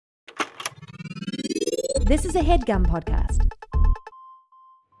This is a HeadGum podcast.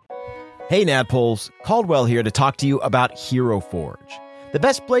 Hey Nadpoles, Caldwell here to talk to you about Hero Forge, the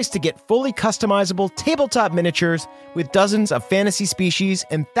best place to get fully customizable tabletop miniatures with dozens of fantasy species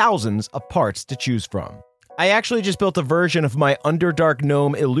and thousands of parts to choose from. I actually just built a version of my Underdark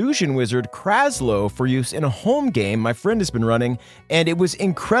Gnome illusion wizard Kraslow for use in a home game my friend has been running, and it was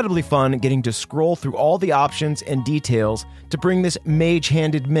incredibly fun getting to scroll through all the options and details to bring this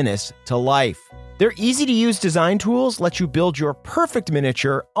mage-handed menace to life. Their easy-to-use design tools let you build your perfect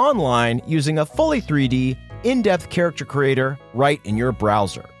miniature online using a fully 3D, in-depth character creator right in your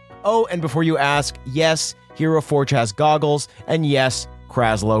browser. Oh, and before you ask, yes, Hero Forge has goggles, and yes,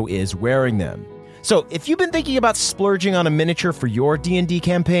 Kraslow is wearing them. So if you've been thinking about splurging on a miniature for your D&D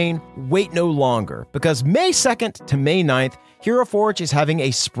campaign, wait no longer, because May 2nd to May 9th, Hero Forge is having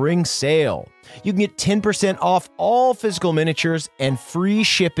a spring sale. You can get 10% off all physical miniatures and free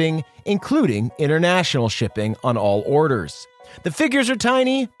shipping, including international shipping on all orders. The figures are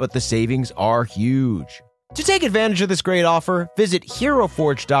tiny, but the savings are huge. To take advantage of this great offer, visit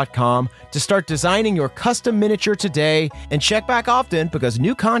HeroForge.com to start designing your custom miniature today and check back often because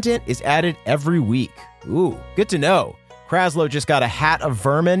new content is added every week. Ooh, good to know. Kraslow just got a hat of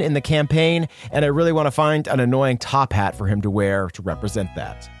vermin in the campaign, and I really want to find an annoying top hat for him to wear to represent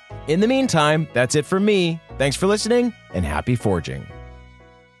that. In the meantime, that's it for me. Thanks for listening, and happy forging.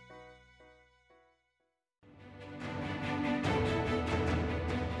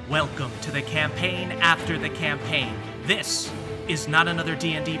 Welcome to the campaign after the campaign. This is not another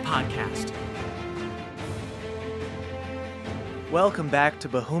D&D podcast. Welcome back to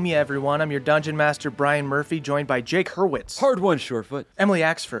Bohemia, everyone. I'm your Dungeon Master, Brian Murphy, joined by Jake Hurwitz. Hard one, Surefoot. Emily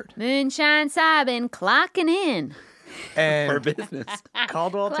Axford. Moonshine Sabin clocking in. And For business.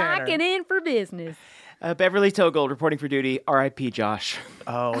 Caldwell Tanner. Clocking in for business. Beverly Togold reporting for duty. R.I.P. Josh.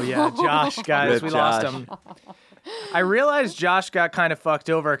 Oh, yeah, Josh, guys. Rip We Josh. lost him. I realized Josh got kind of fucked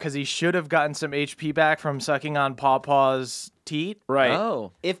over because he should have gotten some HP back from sucking on Pawpaw's teat. Right.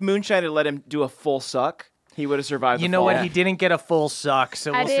 Oh. If Moonshine had let him do a full suck, he would have survived You the know fall. what? He didn't get a full suck,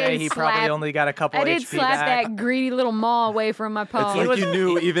 so we'll say he probably only got a couple I HP did slap back. that greedy little maw away from my paw. It's like you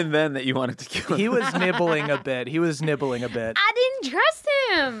knew even then that you wanted to kill him. He was nibbling a bit. I didn't trust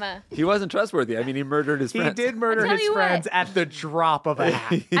him. He wasn't trustworthy. I mean, he murdered his He friends. did murder I tell his you what. friends at the drop of a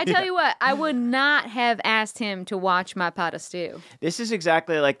hat. I tell you what, I would not have asked him to watch my pot of stew. This is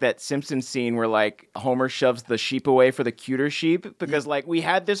exactly like that Simpsons scene where, like, Homer shoves the sheep away for the cuter sheep because, like, we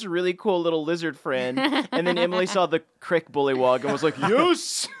had this really cool little lizard friend, and then Emily saw the crick bullywug and was like,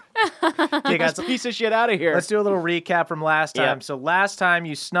 yes! Okay, guys, Piece of shit out of here. let's do a little recap from last time. Yeah. So last time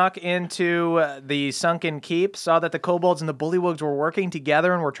you snuck into the sunken keep, saw that the kobolds and the bullywugs were working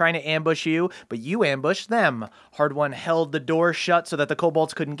together and were trying to ambush you, but you ambushed them. Hard One held the door shut so that the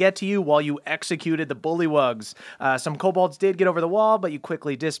kobolds couldn't get to you while you executed the bullywugs. Some kobolds did get over the wall, but you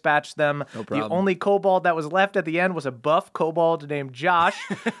quickly dispatched them. No The problem. only kobold that was left at the end was a buff kobold named Josh,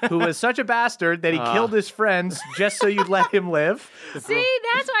 who was such a bastard that he killed his friends just so you'd let him live. See,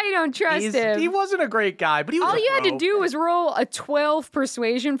 that's why you don't trust him. He wasn't a great guy, but he was All a you had to rogue. do was roll a 12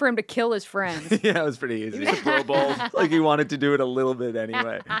 persuasion for him to kill his friends. Yeah, it was pretty easy. Bro Bold. Like he wanted to do it a little bit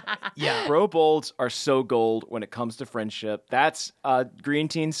anyway. Yeah. Bro Bolds are so gold when it comes to friendship. That's a Green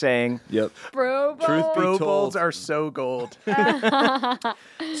Teen saying. Yep. Bro, Truth be Bro told. bolds are so gold.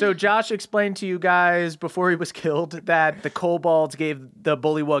 So Josh explained to you guys before he was killed that the kobolds gave the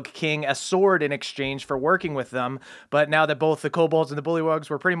Bullywug King a sword in exchange for working with them. But now that both the kobolds and the Bullywugs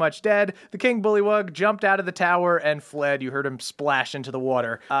were pretty much dead, the King Bullywug jumped out of the tower and fled. You heard him splash into the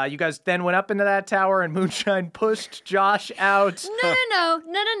water. You guys then went up into that tower and Moonshine pushed Josh out. No.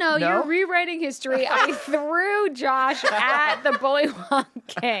 No? You're rewriting history. I threw Josh at the Bullywug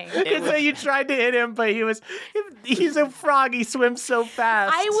King. So you tried to hit him, but he's a frog. He swims so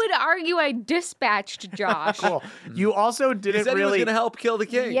fast. I would argue I dispatched Josh. Cool. You also He didn't said he was really. going to help kill the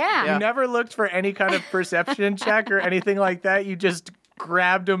king. Yeah. You never looked for any kind of perception check or anything like that. You just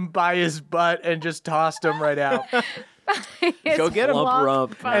grabbed him by his butt and just tossed him right out. Go get him. Plump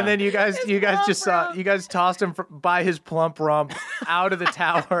rump. And then you guys just saw rump. you guys tossed him by his plump rump out of the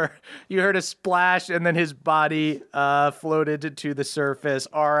tower. You heard a splash, and then his body floated to the surface.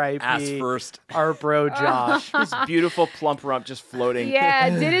 R.I.P. Ass first. Our bro Josh. His beautiful plump rump just floating. Yeah,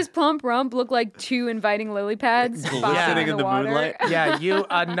 did his plump rump look like two inviting lily pads Glistening in the water? moonlight. Yeah,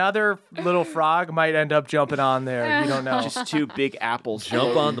 another little frog might end up jumping on there. You don't know. Just two big apples. Jump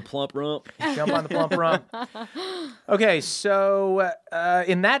floating. on the plump rump. Jump on the plump rump. Okay, So,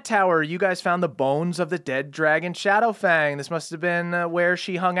 in that tower, you guys found the bones of the dead dragon Shadowfang. This must have been where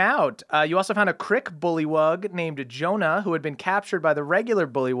she hung out. You also found a Crick bullywug named Jonah, who had been captured by the regular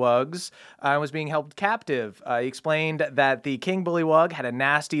bullywugs and was being held captive. He explained that the king bullywug had a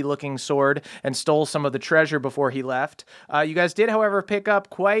nasty-looking sword and stole some of the treasure before he left. You guys did, however, pick up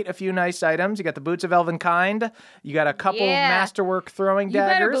quite a few nice items. You got the boots of Elvenkind. You got a couple masterwork throwing You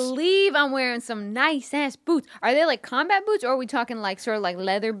better daggers. believe I'm wearing some nice ass boots. Are they like combat boots, or are we talking like sort of like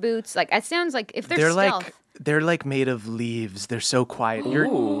leather boots? Like it sounds like if they're stealth, they're like made of leaves. They're so quiet.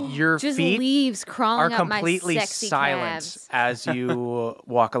 Your just feet leaves are crawling up completely my sexy silent calves. as you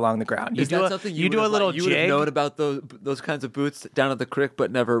walk along the ground. You Is do that a, something you do a little you would have jig. known about those kinds of boots down at the creek,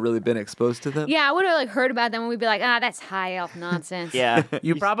 but never really been exposed to them? Yeah, I would have like heard about them, and we'd be like, that's high elf nonsense. Yeah.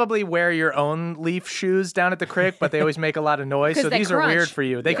 You probably wear your own leaf shoes down at the creek, but they always make a lot of noise, 'Cause so they these crunch. are weird for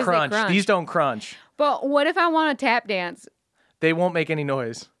you. They 'Cause they crunch. crunch. These don't crunch. But what if I want to tap dance? They won't make any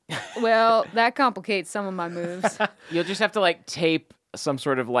noise. Well, that complicates some of my moves. You'll just have to like tape some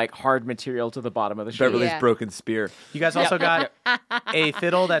sort of like hard material to the bottom of the shoe. Beverly's Yeah. broken spear. You guys also got a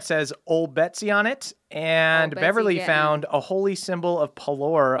fiddle that says Old Betsy on it, and Old Betsy Beverly getting- found a holy symbol of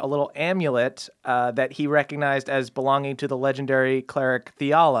Pelor, a little amulet that he recognized as belonging to the legendary cleric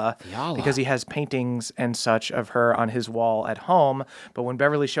Theala, because he has paintings and such of her on his wall at home. But when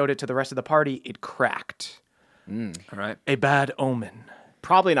Beverly showed it to the rest of the party, it cracked. All right. A bad omen.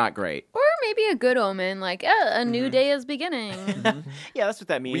 Probably not great. Or maybe a good omen, like a new day is beginning. Yeah, that's what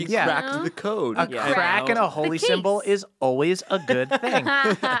that means. We Yeah. cracked the code. A crack in a holy symbol case. is always a good thing.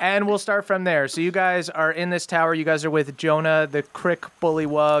 And we'll start from there. So you guys are in this tower. You guys are with Jonah, the Crick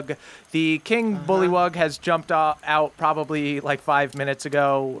bullywug. The king bullywug has jumped out probably like 5 minutes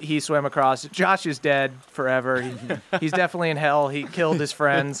ago. He swam across. Josh is dead forever. He's definitely in hell. He killed his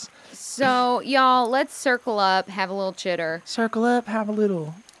friends. So, y'all, let's circle up, have a little chitter. Circle up, have a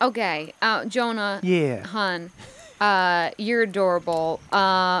little. Okay, Jonah, Yeah. hun, you're adorable.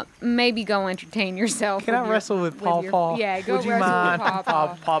 Maybe go entertain yourself. Can I wrestle with Paw Paw? Yeah, go Would you wrestle mind? with Paw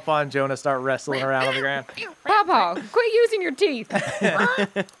Paw. Paw Paw and Jonah start wrestling around on the ground. Paw Paw, quit using your teeth.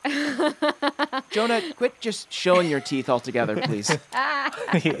 Jonah, quit just showing your teeth altogether, please.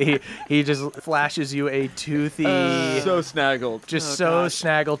 he just flashes you a toothy, So snaggled. just so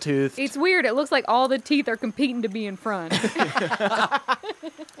snaggletooth. It's weird. It looks like all the teeth are competing to be in front.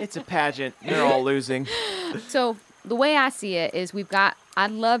 It's a pageant. They're all losing. So the way I see it is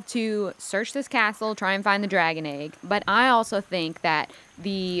I'd love to search this castle, try and find the dragon egg, but I also think that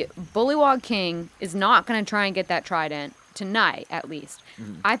the Bullywog King is not going to try and get that trident tonight, at least.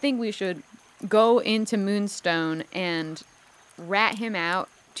 I think we should go into Moonstone and rat him out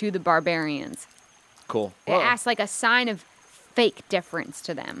to the barbarians. Cool. As like a sign of fake difference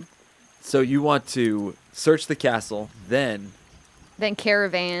to them. So you want to search the castle, then Then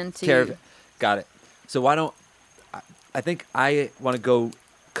caravan to... caravan. Got it. So why don't I think I want to go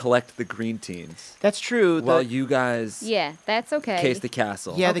collect the green teens That's true. while you guys Yeah, that's okay. case the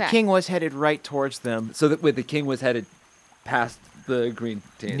castle. Yeah, the Okay. king was headed right towards them. So that the king was headed past the green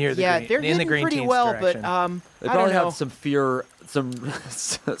teens. Near the Yeah, green, they're in the hidden green pretty teens well, direction. but They I probably don't know. have some fear,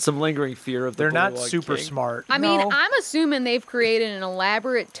 some lingering fear of the they're not Bullywug super King. smart. I mean, No. I'm assuming they've created an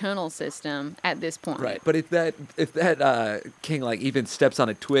elaborate tunnel system at this point. Right, but if that king like even steps on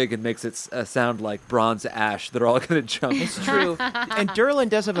a twig and makes it sound like bronze ash, they're all gonna jump. It's true. And Durlin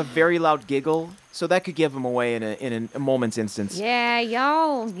does have a very loud giggle, so that could give him away in a moment's instance. Yeah,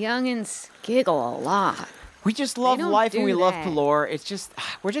 y'all youngins giggle a lot. We just love don't life and do we love that. Pelor. It's just,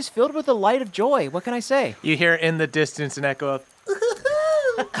 we're just filled with the light of joy. What can I say? You hear in the distance an echo of,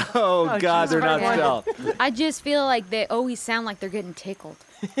 Oh God, they're not right. stealth. I just feel like they always sound like they're getting tickled.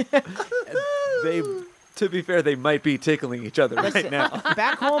 They, to be fair, they might be tickling each other right now,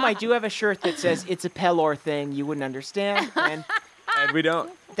 Back home, I do have a shirt that says, it's a Pelor thing you wouldn't understand. And and we don't.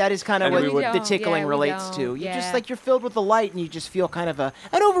 that is kind of And what we would- the tickling Yeah, we relates don't. to. You Yeah. just like, you're filled with the light and you just feel kind of an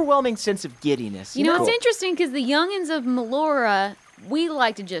overwhelming sense of giddiness. You know, it's interesting because the youngins of Melora, we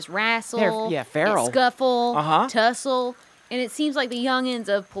like to just wrestle, They're- yeah, feral. scuffle, Uh-huh. tussle, and it seems like the youngins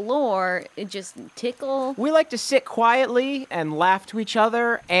of Pelor, it just tickle. We like to sit quietly and laugh to each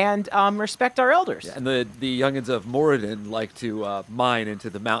other and respect our elders. And the youngins of Moradin like to mine into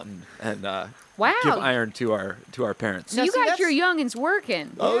the mountain and Wow. give iron to our parents. So Now, you see, got that's- your youngins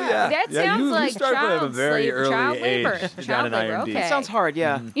working. Oh, yeah. That Yeah, sounds you like start from a child very slave, early child age labor. down Child in labor, IRD. okay. Sounds hard,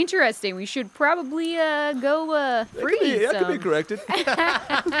 yeah. Interesting. We should probably go free That could be some. corrected.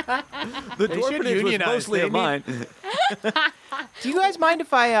 The should orphanage was unionize. mostly They of mine. Do you guys mind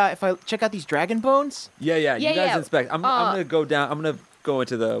if I check out these dragon bones? Yeah, you Yeah, guys yeah. inspect. I'm gonna go down. I'm gonna go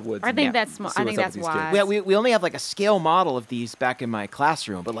into the woods. I and think that's smart. see I think what's up that's with these kids. wise. Yeah, we only have like a scale model of these back in my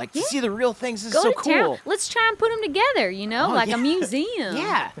classroom, but like to see the real things is Go so to cool. town. Let's try and put them together. Like yeah. a museum.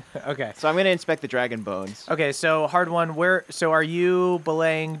 Yeah. Okay. So I'm gonna inspect the dragon bones. Okay, so hard one. So are you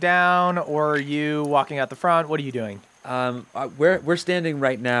belaying down or are you walking out the front? What are you doing? We're standing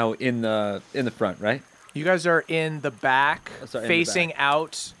right now in the front, right? You guys are in the back, Sorry, in the facing back.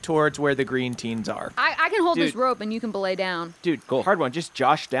 out towards where the green teens are. I can hold this Dude. rope and you can belay down. Dude, Cool. hard one. Just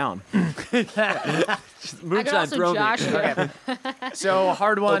Josh down. I Moonshine, can also throw me. Josh you. So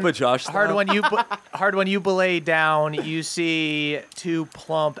hard one. Opa Josh hard style. one. Hard one. You belay down. You see two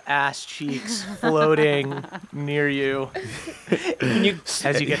plump ass cheeks floating near you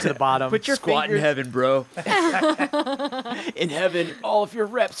as you get to the bottom. Put your Squat in fingers heaven, bro. in heaven. All of your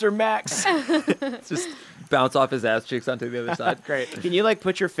reps are max. Just bounce off his ass cheeks onto the other side. Great. Can you like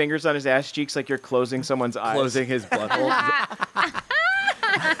put your fingers on his ass cheeks like you're closing someone's eyes? Closing his butthole.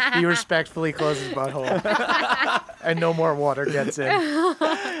 He respectfully closes his butthole, and no more water gets in.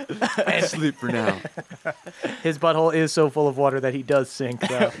 And sleep for now. His butthole is so full of water that he does sink,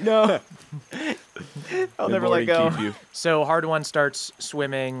 though. No. I'll May never let morning go. keep you. So hard one starts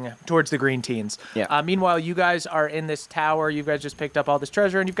swimming towards the green teens. Yeah. Meanwhile, you guys are in this tower. You guys just picked up all this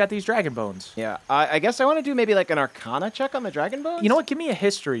treasure, and you've got these dragon bones. Yeah. I guess I want to do maybe like an Arcana check on the dragon bones. You know what? Give me a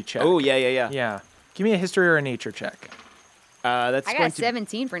history check. Oh yeah. Yeah. Give me a history or a nature check. That's I going got to.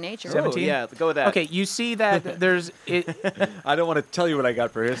 17 for nature. Oh, 17? yeah, go with that. Okay, you see that there's it. I don't want to tell you what I got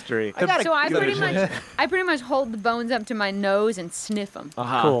for history. I got So I good pretty much hold the bones up to my nose and sniff them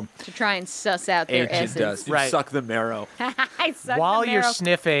Uh-huh. Cool. to try and suss out their Ancient essence. dust. You Right. suck the marrow. I suck While the you're marrow.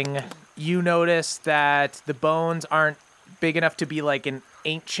 sniffing, you notice that the bones aren't big enough to be like an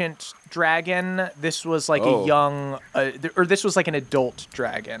ancient dragon. This was like Oh. a young, or this was like an adult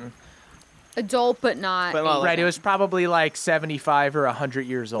dragon. Adult, but not. But, well, ancient. Right, it was probably like 75 or 100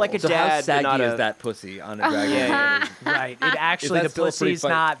 years old. Like a So how dad, but saggy not is a- that pussy on a dragon? Yeah. Right. It actually, that the still pretty pussy's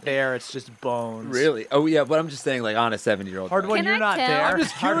funny? not there. It's just bones. Really? Oh yeah, but I'm just saying, like on a 7-year-old. Hard one, Can you're I not tell? there. I'm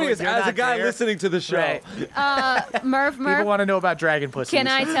just Hard one, curious you're as a not guy there. listening to the show. Right. Murph. People want to know about dragon pussies. Can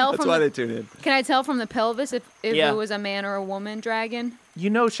I tell That's from why the, they tune in. Can I tell from the pelvis if Yeah. it was a man or a woman dragon? You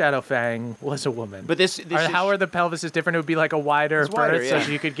know Shadowfang was a woman. But this is How are the pelvises different? It would be like a wider It's wider, birth yeah. so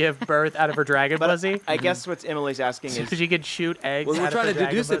she could give birth out of her dragon But pussy. I guess what Emily's asking So is, she could shoot eggs Well, we're out of trying her to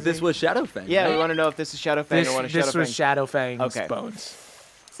deduce dragon that this pussy. was Shadowfang. yeah, right? we want to know if this is Shadowfang This, or one of this Shadowfang's. was Shadowfang's Okay. bones.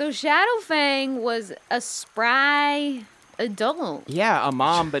 So Shadowfang was a spry adult. Yeah, a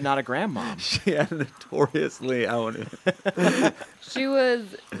mom, but not a grandmom. She had a notoriously She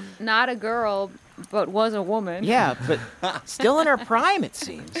was not a girl, but was a woman. Yeah, but still in her prime, it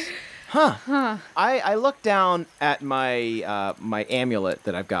seems. Huh. I looked down at my my amulet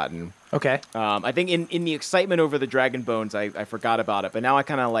that I've gotten. Okay. I think in the excitement over the dragon bones, I forgot about it. But now I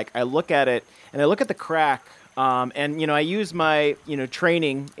kind of like I look at it and I look at the crack, and I use my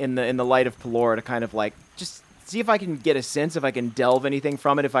training in the light of Pelor to kind of like just see if I can get a sense, if I can delve anything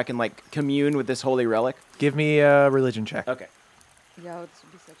from it, if I can like commune with this holy relic. Give me a religion check. Okay. Yo, this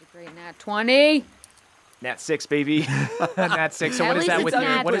would be such a great nat 20. Nat 6, baby. That's 6. So At what is least that it's with a your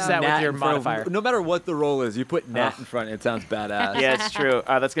nat what is that though. with your in front of- modifier? no matter what the roll is, you put nat in front, it sounds badass. Yeah, it's true.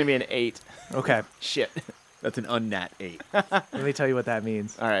 That's gonna be an 8. Okay. Shit. That's an unnat 8. Let me tell you what that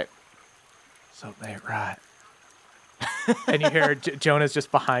means. All right. Something ain't right. And you hear Jonah's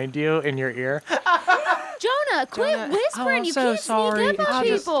just behind you in your ear. Jonah, quit whispering. You can't sneak up on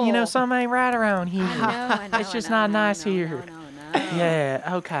people. something ain't right around here. I know, It's just I know, not I know, nice I know, here. I know. Yeah,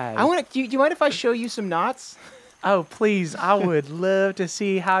 okay. I want to. Do you mind if I show you some knots? Oh, please. I would love to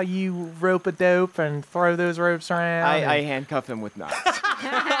see how you rope a dope and throw those ropes around. I handcuff him with knots.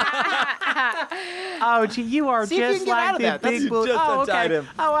 Oh, gee, you are See if you just can get out like of the that. That's- big bull. You just Oh, untied okay. him.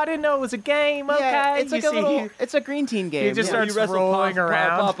 Oh, I didn't know it was a game. Okay. Yeah, it's like you a see, little. It's a green team game. just yeah. starts You wrestle rolling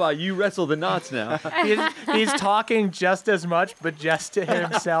around. Papa, you wrestle the knots now. he's talking just as much, but just to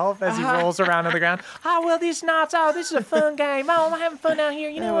himself as he rolls around on the ground. Oh, well, these knots. Oh, this is a fun game. Oh, I'm having fun out here.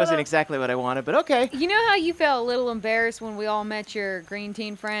 You That know wasn't what? exactly what I wanted, but okay. You know how you felt a little embarrassed when we all met your green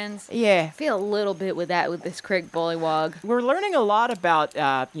teen friends? Yeah, I feel a little bit with that with this Crick Bullywog. we're learning a lot about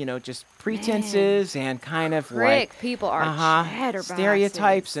just pretenses and kind of Crick like people are chatterboxes.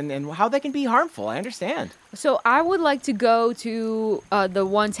 stereotypes and how they can be harmful. I understand. So I would like to go to the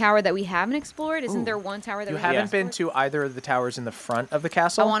one tower that we haven't explored. Isn't there one tower that You we haven't been explored? to either of the towers in the front of the I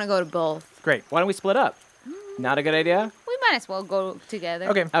castle? want to go to both. Great. Why don't we split up? Not a good idea. We might as well go together.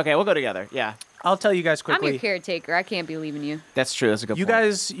 Okay. Okay, we'll go together. Yeah. I'll tell you guys I'm quickly. your caretaker. I can't be leaving you. That's true. That's a good You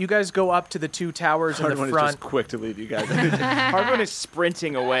point. guys go up to the two towers in the Hardwon is front. just quick to leave you guys. Hardwon is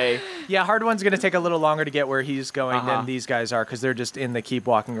sprinting away. Yeah, Hard One's going to take a little longer to get where he's going than these guys are because they're just in the keep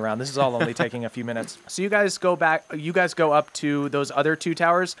walking around. This is all only taking a few minutes. So you guys go up to those other two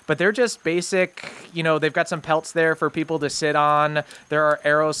towers, but they're just basic, they've got some pelts there for people to sit on. There are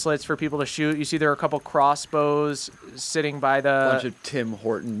arrow slits for people to shoot. You see there are a couple crossbows sitting by the... bunch of Tim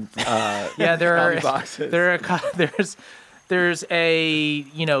Horton Yeah, boxes. There's a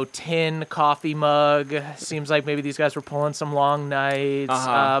tin coffee mug. Seems like maybe these guys were pulling some long nights.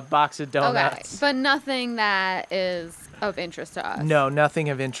 Box of Okay, donuts. but nothing that is of interest to us. No, nothing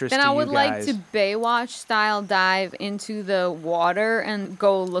of interest Then to I you would like guys. to Baywatch style dive into the water and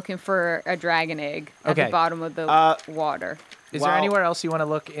go looking for a dragon egg at Okay. the bottom of the water. Is there Wow. anywhere else you want to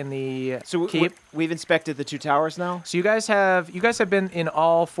look in the So keep? we've inspected the two towers now. So you guys have been in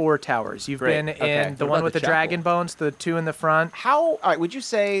all four towers. You've Great. been in Okay. the What one about with the the dragon chapel? bones, the two in the front. All right, would you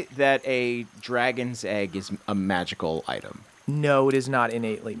say that a dragon's egg is a magical item? No, it is not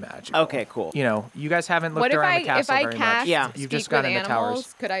innately magical. Okay, cool. You guys haven't looked What if around I the castle very cast much. Yeah. speak You've just with gone in the animals?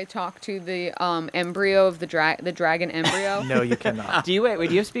 towers. Could I talk to the embryo of the dragon embryo? No, you cannot. Do you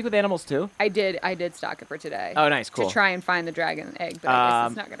have speak with animals too? I did stock it for today. Oh, nice, cool. To try and find the dragon egg, but I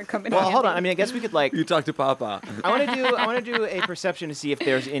guess it's not going to come in. Well, hold on. handy. I mean, I guess we could like. You talk to Papa. I want to do a perception to see if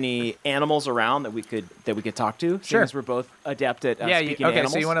there's any animals around that we could talk to. Sure. Since we're both adept at Yeah. speaking Okay.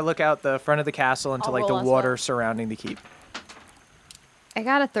 animals. So you want to look out the front of the castle into I'll like the roll as water well. surrounding the keep. I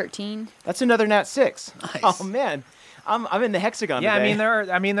got a 13. That's another nat 6. Nice. Oh man, I'm in the hexagon. Yeah.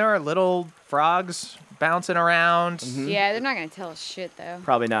 today. I mean there are little frogs bouncing around. Mm-hmm. Yeah, they're not going to tell us shit though.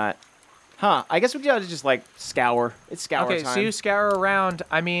 Probably not. Huh? I guess we gotta just like scour. It's scour Okay, time. so you scour around.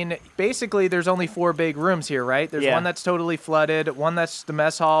 I mean, basically, there's only 4 big rooms here, right? There's Yeah. one that's totally flooded, one that's the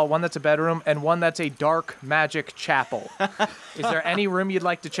mess hall, one that's a bedroom, and one that's a dark magic chapel. Is there any room you'd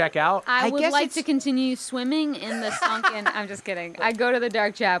like to check out? I I would guess like it's- to continue swimming in the sunken. I'm just kidding. I go to the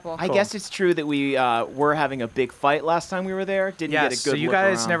dark chapel. I guess it's true that we were having a big fight last time we were there. Didn't get a good Yes. So you look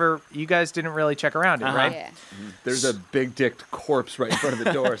guys around. you guys didn't really check around it, right? Yeah. There's a big dicked corpse right in front of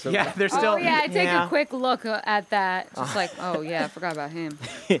the door. So Yeah. There's still. Oh yeah, I take Yeah. a quick look at that. Just like, oh yeah, I forgot about him.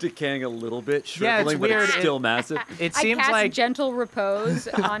 decaying a little bit, Yeah, it's shriveling, but weird. it's still massive. It I seems cast like gentle repose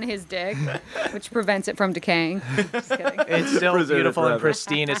on his dick, which prevents it from decaying. Just kidding. it's still Preserve it beautiful and forever.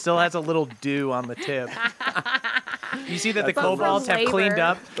 pristine. It still has a little dew on the tip. You see that the That's also kobolds have cleaned flavor.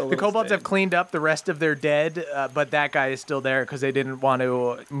 up. The little kobolds stain. have cleaned up the rest of their dead, but that guy is still there because they didn't want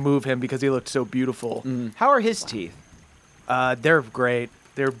to move him because he looked so beautiful. How are his teeth? They're great.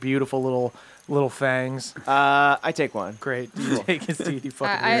 They're beautiful little fangs. I take one. Great. You take his teeth. You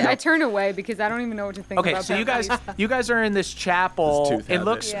fucking I weirdo. turn away because I don't even know what to think Okay, about so that you guys are in this chapel. This tooth It habit.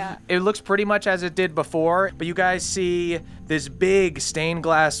 looks Yeah. it looks pretty much as it did before, but you guys see this big stained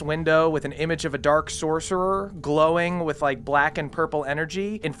glass window with an image of a dark sorcerer glowing with like black and purple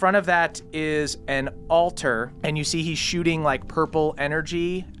energy. In front of that is an altar, and you see he's shooting like purple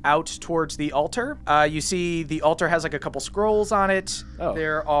energy out towards the altar. You see the altar has like a couple scrolls on it. Oh.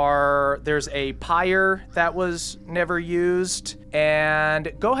 There's a pyre that was never used.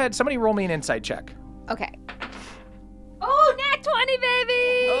 And go ahead, somebody roll me an insight check. Okay. Oh, nat 20,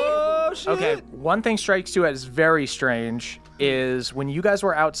 baby! Oh shit! Okay, one thing strikes you as very strange is when you guys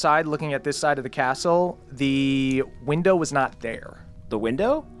were outside looking at this side of the castle, the window was not there. The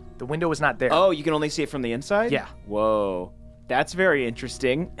window? The window was not there. Oh, you can only see it from the inside? Yeah. Whoa. That's very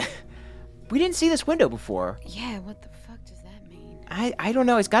interesting. We didn't see this window before. Yeah, what the fuck does that mean? I don't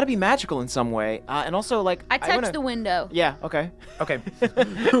know. It's got to be magical in some way. And also, like... I touched wanna- the window. Yeah, okay. Okay.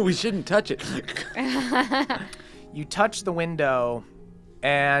 We shouldn't touch it. You touch the window,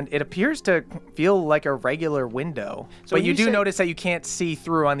 and it appears to feel like a regular window. So But when you you do say- notice that you can't see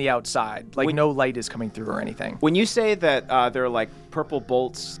through on the outside. Like, no light is coming through or anything. When you say that there are, like, purple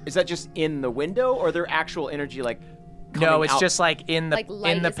bolts, is that just in the window, or they're actual energy, like... No, coming it's out? just like in the Like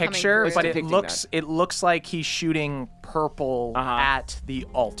light in the is coming picture, through. but It's it depicting looks like he's shooting purple at the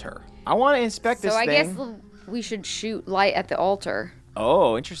altar. I want to inspect this So I thing. guess we should shoot light at the altar.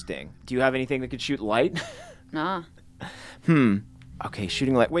 Oh, interesting. Do you have anything that could shoot light? Nah. Okay,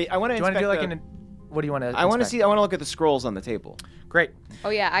 shooting light. Wait, I want to Do you want inspect to do like the... what do you want to? I want to see. I want to look at the scrolls on the table. Great. Oh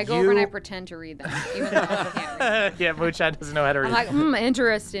yeah, I go over and I You- pretend to read them, even though I can't read. Yeah, Moonshine doesn't know how to read. I'm like,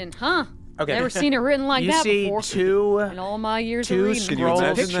 interesting, huh? Okay. Never seen it written like you that see before. two. In all my years of two reading. Can you Scrolls.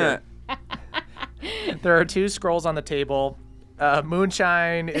 imagine Picture. that? There are two scrolls on the table.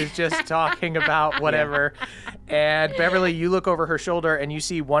 Moonshine is just talking about whatever. And Beverly, you look over her shoulder and you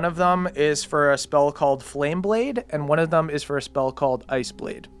see one of them is for a spell called Flame Blade, and one of them is for a spell called Ice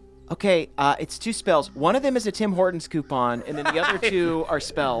Blade. Okay, it's 2 spells. One of them is a Tim Hortons coupon, and then the other 2 are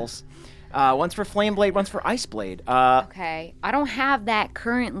spells. One's for Flame Blade, one's for Ice Blade. Okay. I don't have that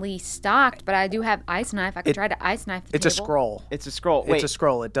currently stocked, but I do have Ice Knife. I could try to Ice Knife the It's a table. scroll. It's a scroll. Wait, It's a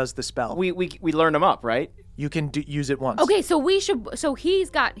scroll. It does the spell. we learn them up, right? You can use it once. Okay, so we should. So he's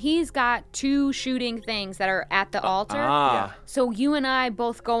got 2 shooting things that are at the altar. Ah, So you and I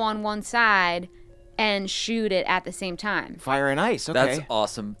both go on one side and shoot it at the same time. fire and ice. Okay. That's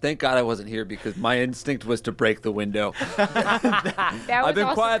awesome. Thank God I wasn't here because my instinct was to break the window. That I've was been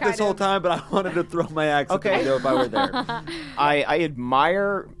also quiet this kind whole of- time, but I wanted to throw my axe at the Okay. window if I were there. I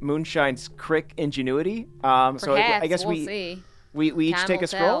admire Moonshine's crick ingenuity. So Perhaps, I guess we'll see. we each Time take will a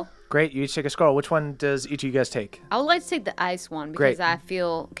scroll. tell. Great. You each take a scroll. Which one does each of you guys take? I would like to take the ice one Great. because I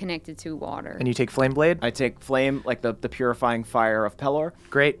feel connected to water. And you take Flame Blade? I take flame, like the purifying fire of Pelor.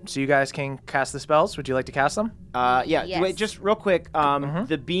 Great. So you guys can cast the spells. Would you like to cast them? Yeah. Yes. Wait, just real quick.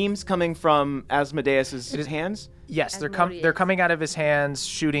 The beams coming from Asmodeus's hands. Yes, they're Asmodeus. coming out of his hands,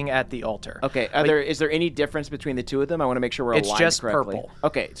 shooting at the altar. Okay. Is there any difference between the 2 of them? I want to make sure we're It's aligned just correctly. purple.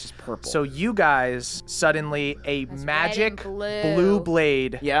 Okay, it's just purple. So you guys suddenly a That's magic red and blue.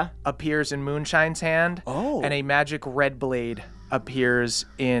 blade Yeah? appears in Moonshine's hand. Oh. And a magic red blade appears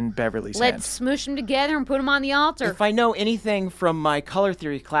in Beverly's Let's hand. smoosh them together and put them on the altar. If I know anything from my color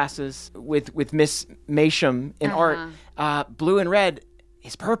theory classes with Miss Masham in art, blue and red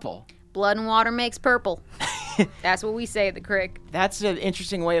is purple. Blood and water makes purple. That's what we say at the crick. That's an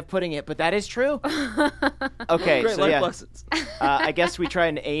interesting way of putting it, but that is true. Okay, Great so life yeah, lessons. I guess we try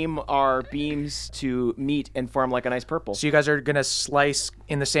and aim our beams to meet and form like a nice purple. So you guys are gonna slice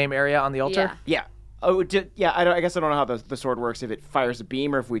in the same area on the altar? Yeah. Yeah. Oh, yeah. I guess I don't know how the sword works. If it fires a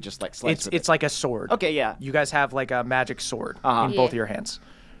beam or if we just like slice with It's it. like a sword. Okay, yeah. You guys have like a magic sword in Uh-huh. both Yeah. of your hands.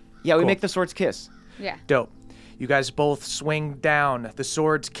 Yeah, we Cool. make the swords kiss. Yeah. Dope. You guys both swing down. The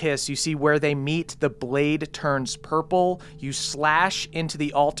swords kiss. You see where they meet. The blade turns purple. You slash into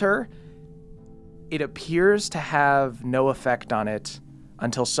the altar. It appears to have no effect on it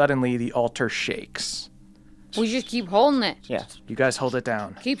until suddenly the altar shakes. We just keep holding it. Yeah. You guys hold it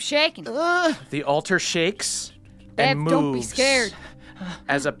down. Keep shaking. The altar shakes Bev, and moves don't be scared.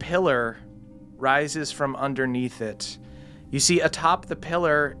 as a pillar rises from underneath it. You see atop the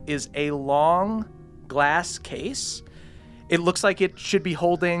pillar is a long glass case. It looks like it should be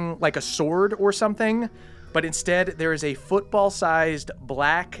holding like a sword or something, but instead there is a football-sized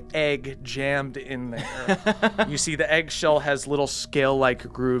black egg jammed in there. You see the eggshell has little scale-like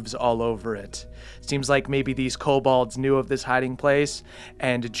grooves all over it. Seems like maybe these kobolds knew of this hiding place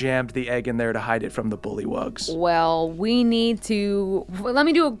and jammed the egg in there to hide it from the bullywugs. Well, we need to. Let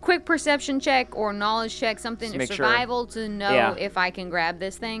me do a quick perception check or knowledge check, something, make sure. survival to know Yeah. if I can grab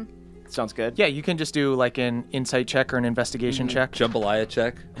this thing. Sounds good. Yeah, you can just do like an insight check or an investigation check. Jambalaya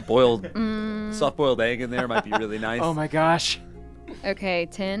check. Soft-boiled egg in there might be really nice. Oh my gosh. Okay,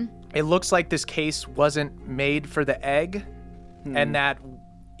 10. It looks like this case wasn't made for the egg, and that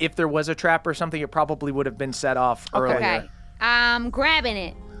if there was a trap or something, it probably would have been set off earlier. Okay. I'm grabbing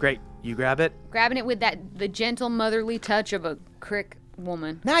it. Great. You grab it. Grabbing it with the gentle motherly touch of a crick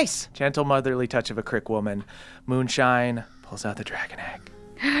woman. Nice. Gentle motherly touch of a crick woman. Moonshine pulls out the dragon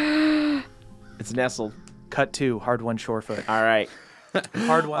egg. It's nestled. Cut 2, hard one, Shorefoot. All right.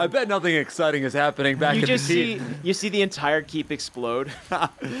 Hard I one. bet nothing exciting is happening back You in just the see the entire keep explode.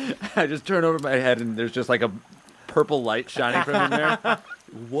 I just turn over my head and there's just like a purple light shining from in there.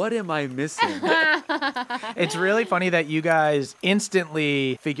 What am I missing? It's really funny that you guys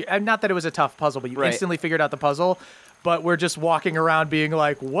instantly not that it was a tough puzzle, but you Right. instantly figured out the puzzle. But we're just walking around being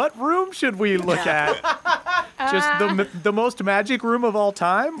like, what room should we look at? Just the most magic room of all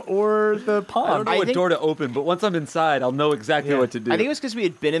time or the I don't pond? know I what think- door to open, but once I'm inside, I'll know exactly Yeah. what to do. I think it was because we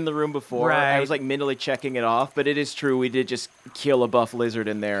had been in the room before. Right. I was like mentally checking it off, but it is true we did just kill a buff lizard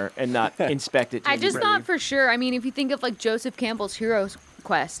in there and not inspect it. I just really. thought for sure. I mean, if you think of like Joseph Campbell's Heroes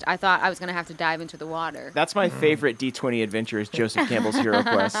Quest, I thought I was going to have to dive into the water. That's my favorite D20 adventure is Joseph Campbell's Hero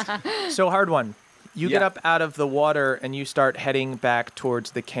Quest. So hard one. You get Yeah. up out of the water and you start heading back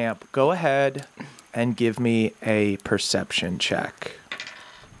towards the camp. Go ahead and give me a perception check.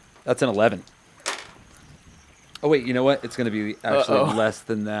 That's an 11. Oh, wait, you know what? It's going to be actually less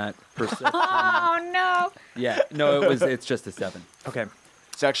than that. Perception. Oh no! Yeah, no, it's just a 7. Okay.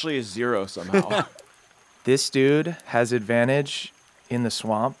 It's actually a 0 somehow. This dude has advantage in the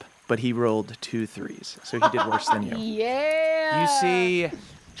swamp, but he rolled 2 3s, so he did worse than you. Yeah. You see,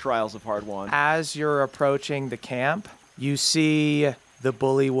 Trials of Hard Won. as you're approaching the camp, you see the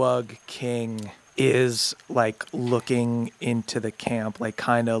Bullywug King is like looking into the camp, like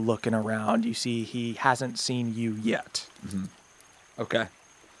kind of looking around. You see he hasn't seen you yet. Okay.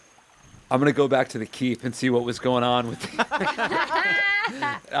 I'm gonna go back to the keep and see what was going on with.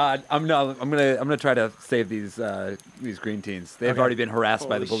 I'm gonna try to save these green teens. They've already been harassed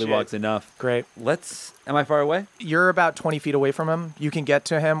by the Holy bullywogs shit. enough. Great. Am I far away? You're about 20 feet away from him. You can get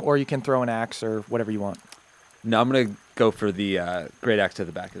to him, or you can throw an axe or whatever you want. No, I'm gonna go for the great axe to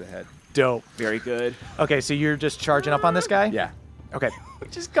the back of the head. Dope. Very good. Okay, so you're just charging up on this guy? Yeah. Okay.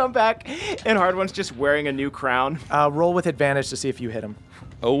 Just come back, and Hard One's just wearing a new crown. Roll with advantage to see if you hit him.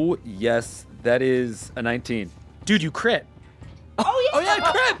 Oh yes, that is a 19. Dude, you crit. Oh yeah,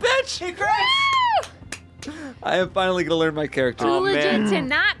 crit, bitch! He crits! I am finally gonna learn my character. Too Oh, legit man. to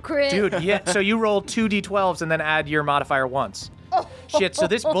not crit. Dude, yeah. So you roll 2 d12s and then add your modifier once. Shit, so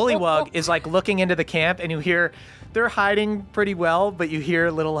this bullywug is like looking into the camp and you hear they're hiding pretty well, but you hear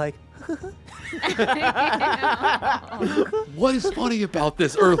a little like, What is funny about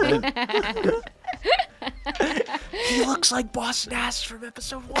this, Earthling? he looks like Boss Nass from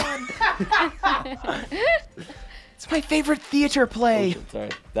episode 1. It's my favorite theater play. Sorry,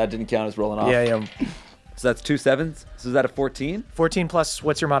 that didn't count as rolling off. Yeah. So that's 2 7s. So is that a 14? 14 plus,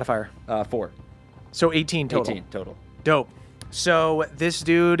 what's your modifier? 4. So 18 total. 18 total. Dope. So this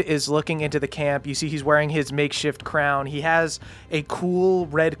dude is looking into the camp. You see he's wearing his makeshift crown. He has a cool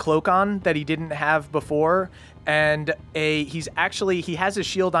red cloak on that he didn't have before. And he has his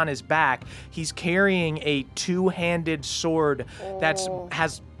shield on his back. He's carrying a 2-handed sword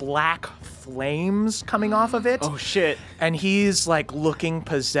has black flames coming off of it. Oh, shit. And he's like looking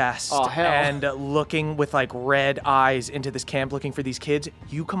possessed Oh, hell. and looking with like red eyes into this camp looking for these kids.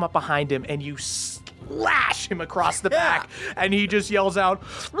 You come up behind him and you slash him across the back and he just yells out,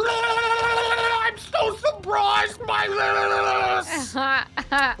 "I'm so surprised by this!"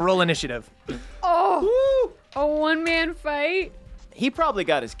 Roll initiative. A one-man fight? He probably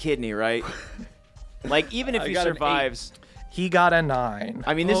got his kidney, right? Like, even if I he got an survives. He got a 9.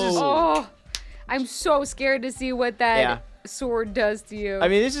 I mean, this is. Oh, I'm so scared to see what that Yeah. sword does to you. I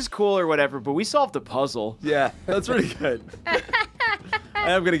mean, this is cool or whatever, but we solved the puzzle. Yeah, that's pretty good.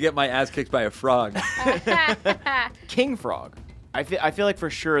 I am gonna get my ass kicked by a frog. King Frog. I feel like for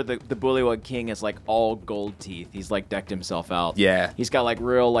sure the Bullywug King has like all gold teeth. He's like decked himself out. Yeah. He's got like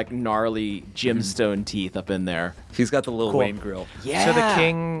real like gnarly gemstone teeth up in there. He's got the Lil Cool. Wayne grill. Yeah.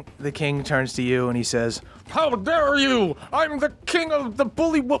 So the king turns to you and he says, "How dare you? I'm the king of the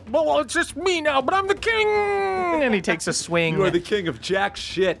bullywug. Well, it's just me now, but I'm the king." And he takes a swing. You are the king of jack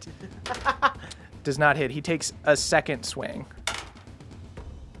shit. Does not hit. He takes a second swing.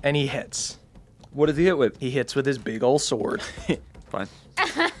 And he hits. What does he hit with? He hits with his big old sword. Fine.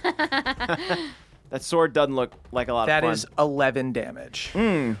 That sword doesn't look like a lot That of fun. is 11 damage.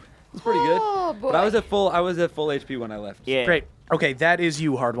 It's pretty good. Oh, boy. But I was at full HP when I left. Yeah. Great. Okay, that is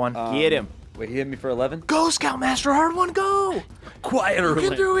you, Hard One. Get him. Wait, he hit me for 11? Go, Scoutmaster Hard One, go! Quiet, You Earthling.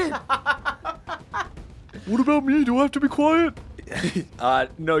 can do it! What about me? Do I have to be quiet?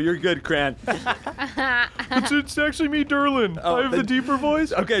 No, you're good, Cran. It's actually me, Derlin. Oh, I have the then- deeper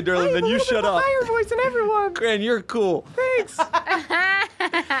voice. Okay, Derlin, then you shut up. Higher voice than everyone. Cran, you're cool. Thanks.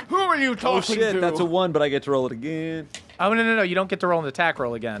 Who are you Oh talking shit, to? that's a 1, but I get to roll it again. Oh, no. You don't get to roll an attack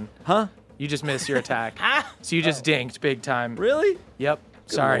roll again. Huh? You just missed your attack. So you just dinked big time. Really? Yep.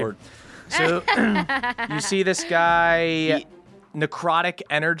 Good Sorry. Lord. So you see this guy, necrotic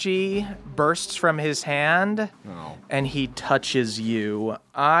energy bursts from his hand, and he touches you.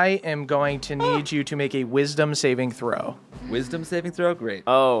 I am going to need you to make a wisdom saving throw. Wisdom saving throw? Great.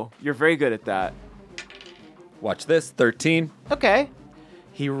 Oh, you're very good at that. Watch this. 13. Okay.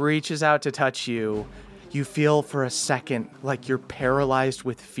 He reaches out to touch you. You feel for a second like you're paralyzed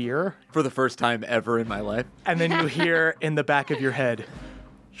with fear, For the first time ever in my life. and then you hear in the back of your head,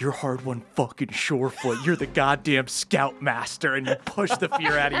 "You're Hard One fucking Shorefoot. You're the goddamn Scoutmaster," and you push the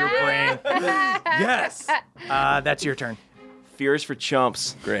fear out of your brain. Yes. That's your turn. Fears for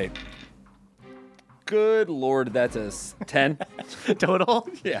chumps. Great. Good Lord, that's a 10. Total?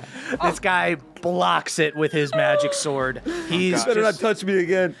 Yeah. This guy blocks it with his magic sword. He's Better not touch me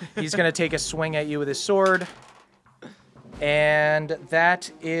again. he's gonna take a swing at you with his sword. And that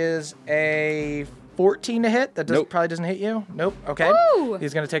is a 14 to hit. That Nope. probably doesn't hit you. Nope. Okay. Woo!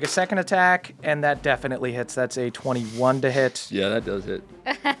 He's gonna take a second attack, and that definitely hits. That's a 21 to hit. Yeah, that does it.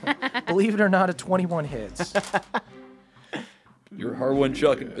 Believe it or not, a 21 hits. You're hard one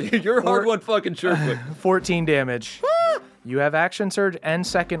chucking. You're hard one fucking Surefoot. 14 damage. You have action surge and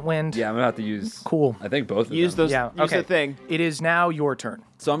second wind. Yeah, I'm gonna have to use. Cool. I think both of Use them. those. Yeah. Use Okay. the thing. It is now your turn.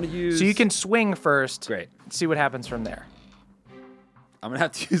 So I'm gonna use. So you can swing first. Great. See what happens from there. I'm gonna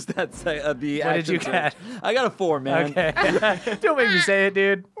have to use that. The What did you action get? surge. I got a 4, man. Okay. Don't make me say it,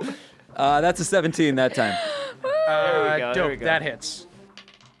 dude. That's a 17 that time. There we go, there Dope. we go. That hits.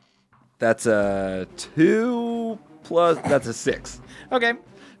 That's a 2 plus. That's a 6. Okay.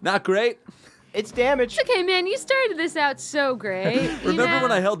 Not great. It's damage. Okay, man, you started this out so great. Remember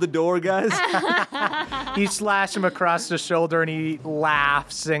when I held the door, guys? You slash him across the shoulder and he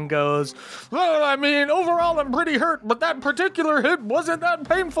laughs and goes, well, I mean, overall I'm pretty hurt, but that particular hit wasn't that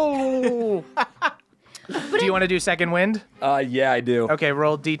painful. Do you want to do second wind? Yeah, I do. Okay,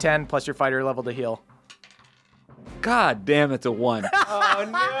 roll D10 plus your fighter level to heal. God damn, it's a 1.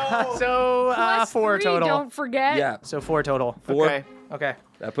 So Plus 4 3, total. don't forget. Yeah, So 4 total. 4. Okay. Okay.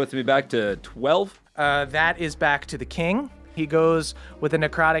 That puts me back to 12. That is back to the king. He goes with a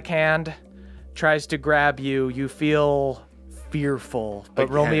necrotic hand, tries to grab you. You feel fearful, but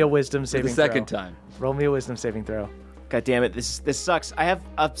roll me a wisdom For saving the second throw. time. Roll me a wisdom saving throw. God damn it. This sucks. I have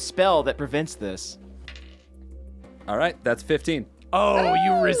a spell that prevents this. All right, that's 15. Oh,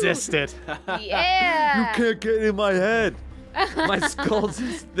 you resisted. Yeah. Can't get in my head. My skull's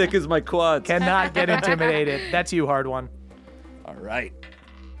as thick as my quads. Cannot get intimidated. That's you, hard one. All right.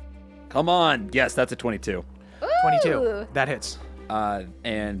 Come on. Yes, that's a 22. 22. That hits.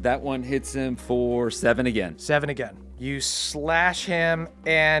 And that one hits him for 7 again. 7 again. You slash him,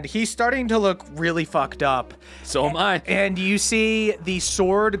 and he's starting to look really fucked up. So am I. And you see the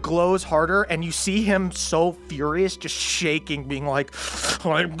sword glows harder, and you see him so furious, just shaking, being like,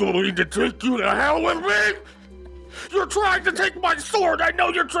 I'm going to take you to hell with me! You're trying to take my sword! I know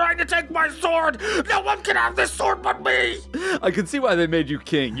you're trying to take my sword! No one can have this sword but me! I can see why they made you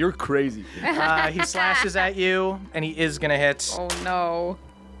king. You're crazy. He slashes at you, and he is gonna hit Oh, no.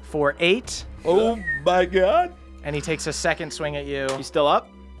 for 8, Oh my god. and he takes a second swing at you, You still up?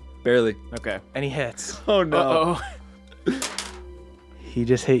 Barely. Okay. and he hits. Oh no. Uh-oh. He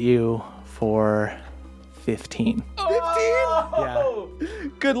just hit you for 15. 15? Yeah.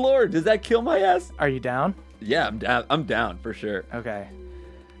 Good lord. Does that kill my ass? Are you down? Yeah, I'm down. I'm down for sure. Okay.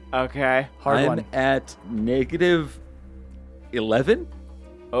 Okay. Hard I'm one. at negative 11?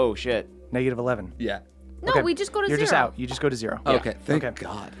 Oh, shit. Negative 11. Yeah. No, Okay. we just go to You're 0. just out. You just go to 0. Okay. Thank Okay.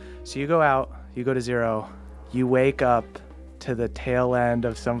 God. So you go out, you go to 0, you wake up to the tail end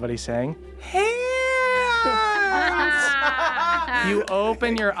of somebody saying, "Hands!" You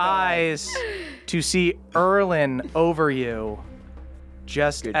open your eyes to see Erlin over you,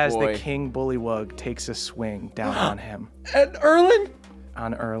 just Good as boy. the King Bullywug takes a swing down on him. And Erlin?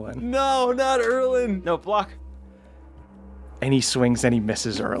 On Erlin. No, not Erlin. No, block. And he swings and he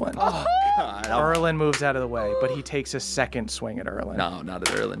misses Erlin. God. Erlin moves out of the way, but he takes a second swing at Erlin. No, not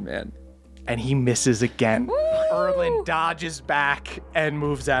at Erlin, man. And he misses again. Erlin dodges back and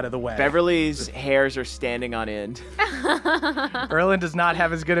moves out of the way. Beverly's hairs are standing on end. Erlin does not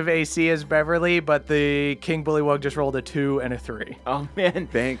have as good of AC as Beverly, but the King Bullywug just rolled a 2 and a 3. Oh, man.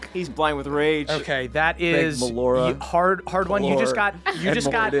 Thank. He's blind with rage. Okay, that is Melora. hard one. You just got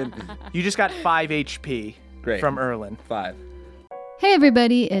and Morden. 5 HP Great. from Erlin. 5. Hey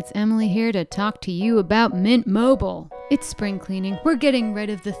everybody, it's Emily here to talk to you about Mint Mobile. It's spring cleaning. We're getting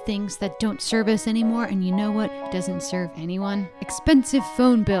rid of the things that don't serve us anymore, and you know what doesn't serve anyone? Expensive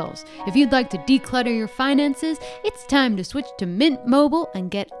phone bills. If you'd like to declutter your finances, it's time to switch to Mint Mobile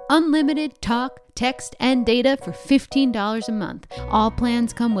and get unlimited talk, text, and data for $15 a month. All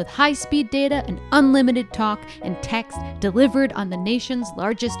plans come with high-speed data and unlimited talk and text delivered on the nation's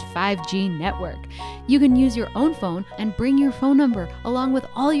largest 5G network. You can use your own phone and bring your phone number along with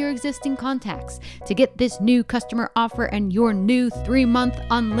all your existing contacts. To get this new customer offer and your new 3-month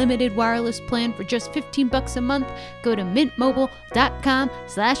unlimited wireless plan for just $15 a month, go to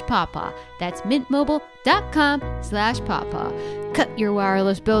mintmobile.com/pawpaw. That's mintmobile.com/pawpaw. Cut your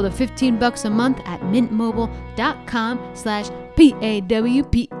wireless bill to $15 a month at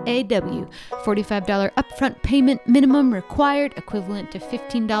mintmobile.com/PAWPAW. $45 upfront payment minimum required, equivalent to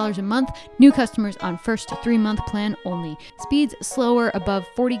 $15 a month. New customers on first 3-month plan only. Speeds slower above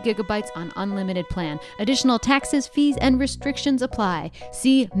 40 gigabytes on unlimited plan. Additional taxes, fees, and restrictions apply.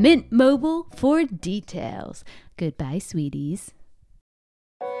 See Mint Mobile for details. Goodbye, sweeties.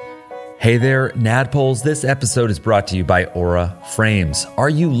 Hey there, Nadpoles. This episode is brought to you by Aura Frames. Are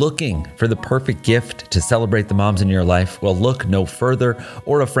you looking for the perfect gift to celebrate the moms in your life? Well, look no further.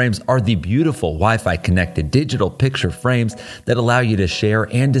 Aura Frames are the beautiful Wi-Fi connected digital picture frames that allow you to share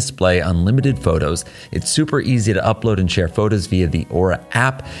and display unlimited photos. It's super easy to upload and share photos via the Aura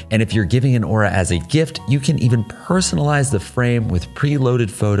app. And if you're giving an Aura as a gift, you can even personalize the frame with preloaded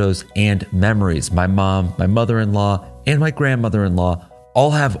photos and memories. My mom, my mother-in-law, and my grandmother-in-law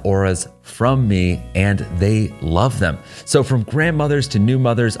all have Aura's from me, and they love them. So from grandmothers to new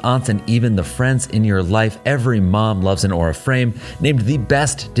mothers, aunts, and even the friends in your life, every mom loves an Aura frame, named the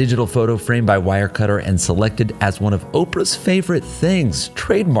best digital photo frame by Wirecutter and selected as one of Oprah's favorite things.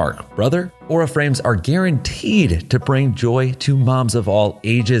 Trademark, brother. Aura frames are guaranteed to bring joy to moms of all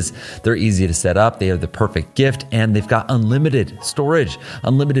ages. They're easy to set up, they are the perfect gift, and they've got unlimited storage,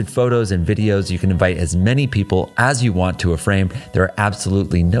 unlimited photos and videos. You can invite as many people as you want to a frame. There are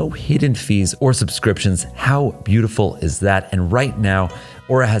absolutely no hidden fees or subscriptions. How beautiful is that? And right now,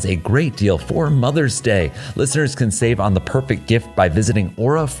 Aura has a great deal for Mother's Day. Listeners can save on the perfect gift by visiting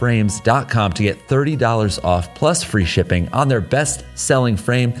auraframes.com to get $30 off plus free shipping on their best-selling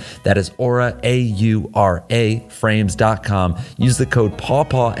frame. That is Aura, A-U-R-A, frames.com. Use the code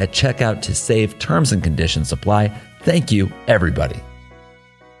PAWPAW at checkout to save. Terms and conditions apply. Thank you, everybody.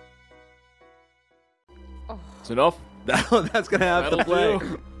 It's enough. That's going to have to play.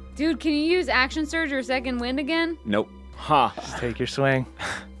 Dude, can you use Action Surge or Second Wind again? Nope. Huh. Just take your swing.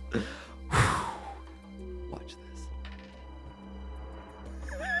 Watch this.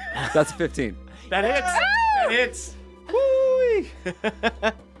 That's 15. That hits. That hits. Woo-wee.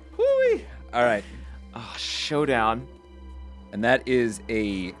 Woo-wee. All right. Oh, showdown. And that is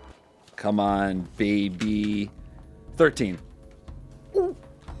a, come on, baby, 13.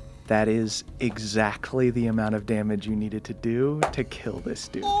 That is exactly the amount of damage you needed to do to kill this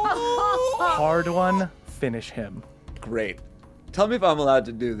dude. Hard one, finish him. Great. Tell me if I'm allowed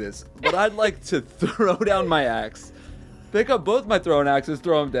to do this, but I'd like to throw down my axe, pick up both my throwing axes,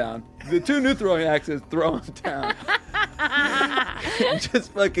 throw them down. The 2 new throwing axes, throw them down.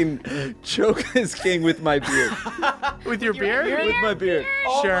 Just fucking choke this king with my beard. With your beard? With my beard.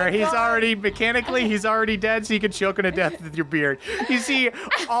 Sure, he's already dead, so you can choke him to death with your beard. You see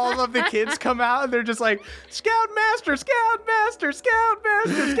all of the kids come out and they're just like, Scoutmaster, Scoutmaster,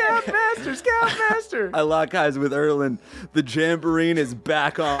 Scoutmaster, Scoutmaster, Scoutmaster. I lock eyes with Erlen. The jamboree is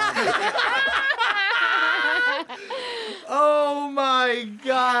back on. Oh my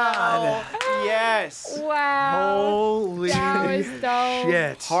god. Yes. Wow. Holy That was dope.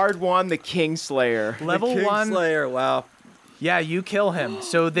 shit. Hard one, the Kingslayer. Level King 1. Slayer, wow. Yeah, you kill him.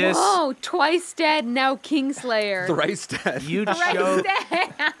 So this Whoa, twice dead, now Kingslayer. Thrice dead. you Thrice choke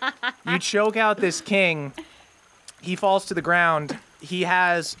dead. you choke out this king. He falls to the ground. He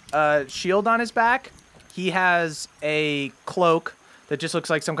has a shield on his back. He has a cloak that just looks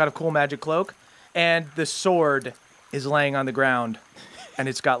like some kind of cool magic cloak, and the sword is laying on the ground, and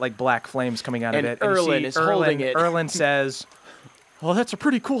it's got like black flames coming out And of it. Erlen you is see holding it. Erlen says, "Well, that's a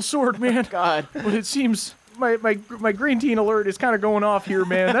pretty cool sword, man. God. But it seems my green teen alert is kind of going off here,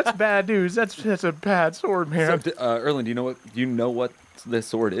 man. That's bad news. That's a bad sword, man." So, Erlen, do you know what this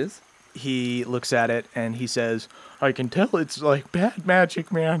sword is? He looks at it and he says, "I can tell it's like bad magic,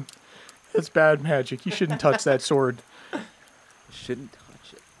 man. It's bad magic. You shouldn't touch that sword." Shouldn't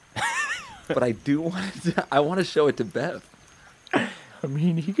touch it. But I do want to show it to Bev. I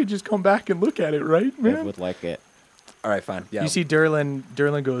mean, he could just come back and look at it, right, I man? would like it. All right, fine. Yeah. You see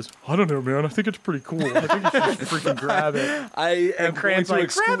Derlin goes, "I don't know, man. I think it's pretty cool. I think you should just freaking grab it." I am And Cran's going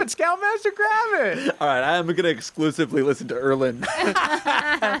like, to "Grab it, Scoutmaster, grab it." All right, I am going to exclusively listen to Erlen.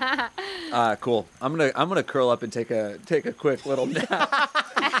 Cool. I'm gonna curl up and take a quick little nap.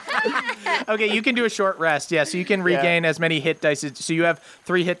 Okay, you can do a short rest. Yeah, so you can regain as many hit dice. So you have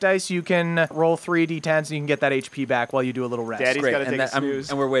 3 hit dice. You can roll 3 d10s and you can get that HP back while you do a little rest. Daddy's Great, gotta and, take a snooze.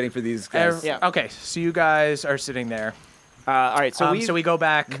 and we're waiting for these guys. Yeah. Okay, so you guys are sitting there. All right, so We go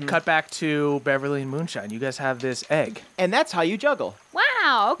back, cut back to Beverly and Moonshine. You guys have this egg. and that's how you juggle.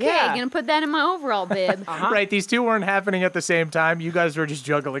 Wow, okay, Yeah. gonna put that in my overall bib. Right, these two weren't happening at the same time. You guys were just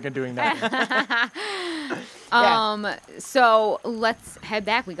juggling and doing that. So let's head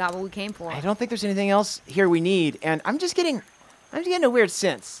back. We got what we came for. I don't think there's anything else here we need, and I'm just getting a weird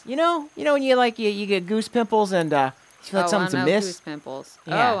sense. You know when you get goose pimples and you feel like something's I know amiss. goose pimples.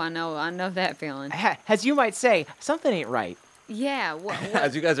 Yeah. Oh, I know that feeling. As you might say, something ain't right. Yeah. What?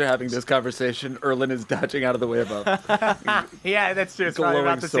 As you guys are having this conversation, Erlen is dodging out of the way of Yeah, that's true. It's probably Glowing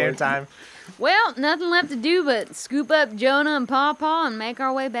about the same sword. time. Well, nothing left to do but scoop up Jonah and Paw Paw and make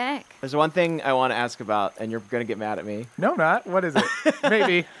our way back. There's one thing I want to ask about, and you're gonna get mad at me. No, not. What is it?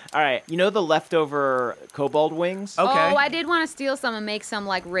 Maybe. All right, you know the leftover kobold wings? Okay. Oh, I did want to steal some and make some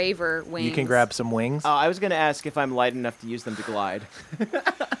like raver wings. You can grab some wings. I was gonna ask if I'm light enough to use them to glide.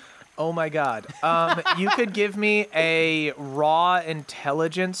 Oh my god. You could give me a raw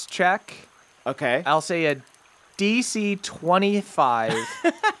intelligence check. Okay. I'll say a DC 25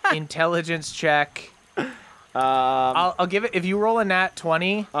 intelligence check. I'll give it. If you roll a nat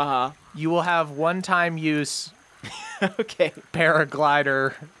 20, you will have one-time use Okay.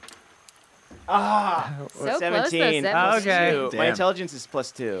 paraglider So close though, 17. 17. Okay. Two. My Damn. intelligence is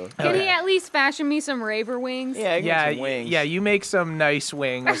 +2. Can he at least fashion me some raver wings? Yeah, I Yeah, some wings. yeah. You make some nice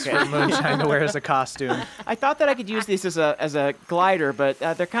wings for Moonshine to wear as a costume. I thought that I could use these as a glider, but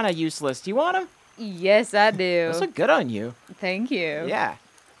they're kind of useless. Do you want them? Yes, I do. Those look good on you. Thank you. Yeah.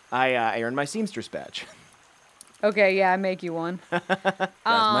 I earned my seamstress badge. Okay, yeah, I make you one. Guys,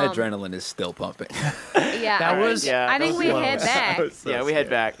 my adrenaline is still pumping. Yeah. That was- Yeah, I think we head back. Yeah, we head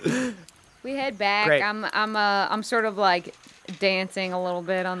back. We head back. Great. I'm sort of like dancing a little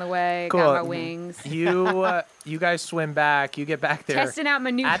bit on the way. Cool. Got my wings. You guys swim back. You get back there. Testing out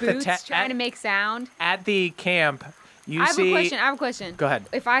my new At the boots, trying to make sound. At the camp, you I have see. a question. Go ahead.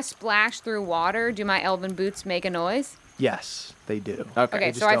 If I splash through water, do my elven boots make a noise? Yes, they do.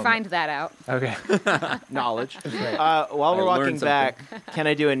 Okay, so I find that out. Okay. Knowledge. While we're I walking learned back, can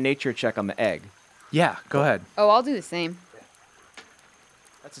I do a nature check on the egg? Yeah, go ahead. Oh, I'll do the same.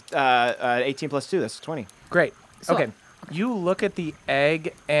 That's 18 + 2. That's 20. Great. So- Okay. You look at the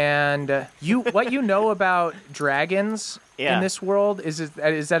egg, and what you know about dragons Yeah. in this world is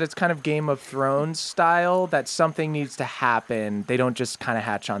that it's kind of Game of Thrones style. That something needs to happen. They don't just kind of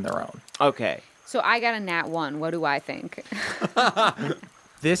hatch on their own. Okay. So I got a nat 1. What do I think?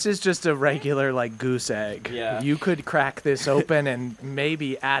 This is just a regular like goose egg. Yeah. You could crack this open and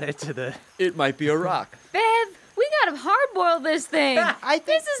maybe add it to the. It might be a rock. Bev, we gotta hard boil this thing.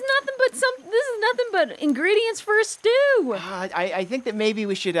 This is nothing but ingredients for a stew. I think that maybe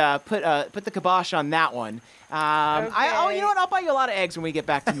we should put the kibosh on that one. You know what? I'll buy you a lot of eggs when we get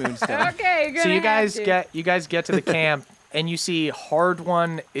back to Moonstone. Okay, you're So gonna you guys have to. get to the camp and you see Hard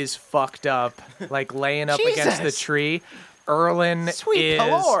One is fucked up, like laying up against the Jesus. tree. Erlin Sweet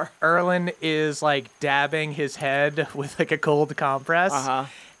galore. is like dabbing his head with like a cold compress. Uh-huh.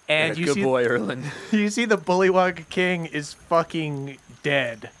 And Good boy, Erlen. you see the Bullywug King is fucking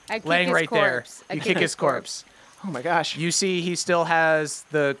dead, I kick laying his right corpse. there. You kick his corpse. Oh my gosh. You see he still has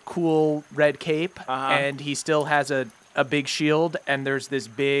the cool red cape, Uh-huh. and he still has a big shield, and there's this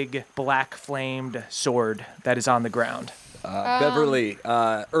big black flamed sword that is on the ground. Beverly,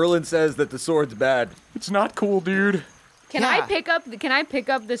 Erlen says that the sword's bad. It's not cool, dude. Can Yeah. I pick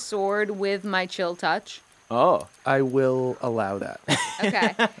up the sword with my chill touch? Oh. I will allow that.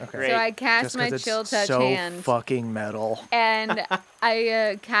 Okay. Great. So I cast Just my 'cause it's chill touch so hand, fucking metal. and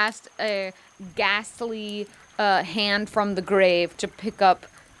I cast a ghastly hand from the grave to pick up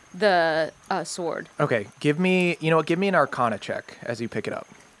the sword. Okay, give me an Arcana check as you pick it up.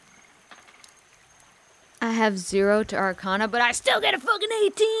 I have 0 to Arcana, but I still get a fucking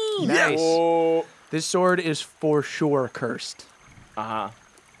 18. Nice. Oh. This sword is for sure cursed, Uh-huh.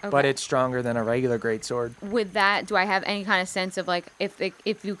 but Okay. it's stronger than a regular greatsword. With that, do I have any kind of sense of like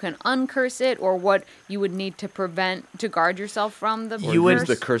if you can uncurse it, or what you would need to prevent to guard yourself from the You would- curse?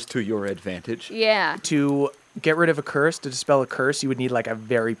 Use the curse to your advantage. Yeah, To get rid of a curse, to dispel a curse, you would need like a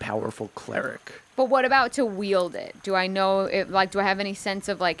very powerful cleric. but what about to wield it? Do I know do I have any sense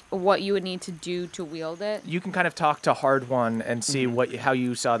of like what you would need to do to wield it? You can kind of talk to Hard One and see how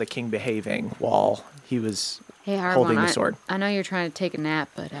you saw the king behaving while he was Hey, holding the sword. I know you're trying to take a nap,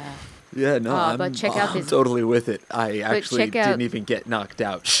 but Yeah, no, but check out I'm this- totally with it. I actually check out- didn't even get knocked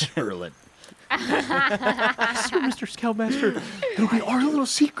out, Erlen. Mr. Scoutmaster, it'll be our little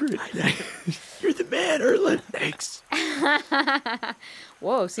secret. You're the man, Erlen. Thanks.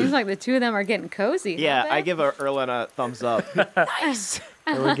 whoa, seems like the two of them are getting cozy. huh, Yeah, Bev? I give Erlen a thumbs up. Nice.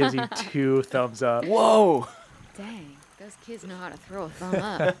 Everyone gives you 2 thumbs up. Whoa. Dang, those kids know how to throw a thumb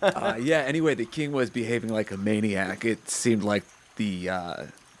up. Yeah, anyway, the king was behaving like a maniac. It seemed like the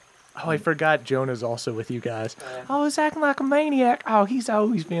Oh, I forgot Jonah's also with you guys. Oh, he's acting like a maniac. Oh, he's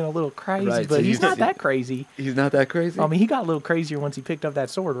always being a little crazy, Right, but so he's you- not that crazy. he's not that crazy. I mean, he got a little crazier once he picked up that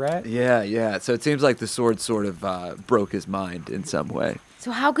sword, right? Yeah. So it seems like the sword sort of broke his mind in some way.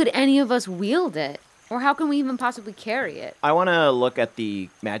 So how could any of us wield it? Or how can we even possibly carry it? I want to look at the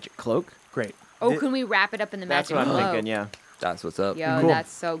magic cloak. Great. Oh, can we wrap it up in the That's magic what I'm cloak? thinking, yeah. That's what's up. Yo, Cool.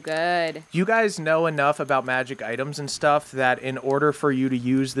 that's so good. You guys know enough about magic items and stuff that in order for you to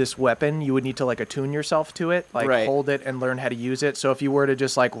use this weapon, you would need to like attune yourself to it, like Right. hold it and learn how to use it. So if you were to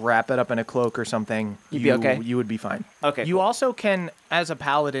just like wrap it up in a cloak or something, You'd be okay? You would be fine. Okay, You cool. also can, as a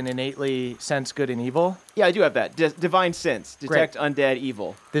paladin, innately sense good and evil. Yeah, I do have that. Divine sense. Detect undead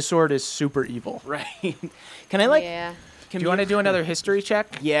evil. This sword is super evil. Right. Can I like... Yeah. Do you want to do another history check?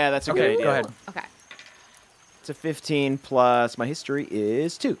 Yeah, that's a good Okay, idea. go ahead. Okay. It's a 15 plus my history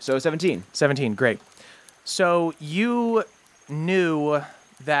is 2, so 17. 17, great. So you knew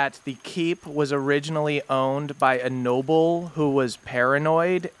that the keep was originally owned by a noble who was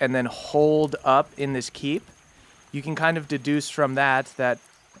paranoid and then holed up in this keep. You can kind of deduce from that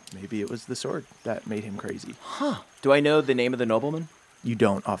Maybe it was the sword that made him crazy. Do I know the name of the nobleman? You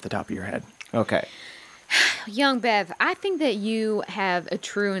don't off the top of your head. Okay. Young Bev, I think that you have a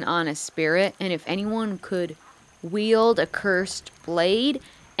true and honest spirit, and if anyone could wield a cursed blade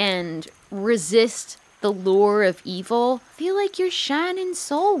and resist the lure of evil, I feel like your shining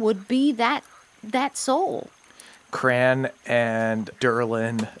soul would be that soul. Cran and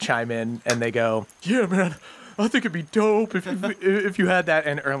Durlin chime in, and they go, "Yeah, man, I think it'd be dope if you had that."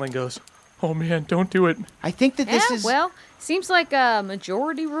 And Erling goes, "Oh man, don't do it." I think that this is. Well, seems like a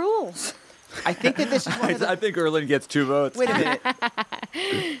majority rules. I think that this is one of the, I think Erlen gets 2 votes. Wait a minute.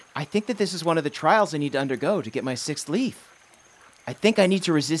 I think that this is one of the trials I need to undergo to get my 6th leaf. I think I need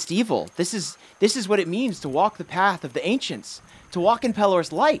to resist evil. This is what it means to walk the path of the ancients, to walk in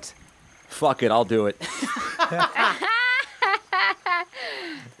Pelor's light. Fuck it, I'll do it.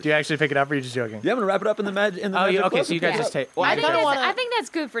 Do you actually pick it up, or are you just joking? Yeah, I'm gonna wrap it up in the magic. Okay, so you guys just take. Well, I kinda wanna- think that's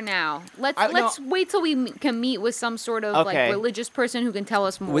good for now. Let's no. wait till we can meet with some sort of Okay. like religious person who can tell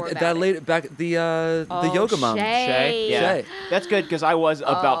us more With about that it. lady back the yoga mom. Shay. Yeah, Shay. that's good because I was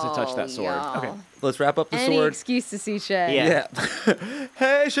about to touch that sword. y'all. Okay. Let's wrap up the Any sword. excuse to see Shay. Yeah. Yeah.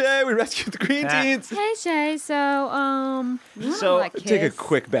 Hey Shay, we rescued the green teens. Hey Shay, so you wanna, So, like, Take a kiss?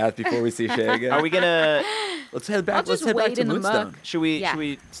 quick bath before we see Shay again. Are we gonna? Let's head back. I'll Let's just head back wait to in the Moonstone. muck. Should we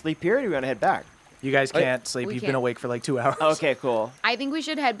Yeah. sleep here, or do we want to head back? You guys can't sleep. We You've can't. been awake for like 2 hours. Okay, cool. I think we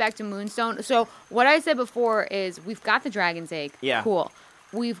should head back to Moonstone. So what I said before is we've got the dragon's egg. Yeah. Cool.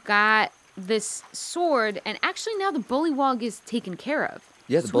 We've got this sword, and actually now the bullywog is taken care of.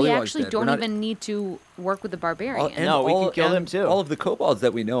 Yeah, the so we bullywog's actually dead. We're don't not- even need to work with the barbarian. No, we can kill them too. All of the kobolds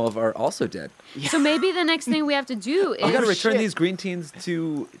that we know of are also dead. So maybe the next thing we have to do is We gotta return shit. these green teens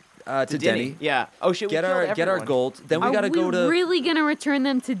to Denny. Yeah. Oh shit. Get we our killed get our everyone. gold. Then we Are gotta we go to. really gonna return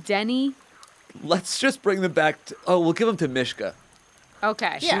them to Denny? Let's just bring them back. We'll give them to Mishka.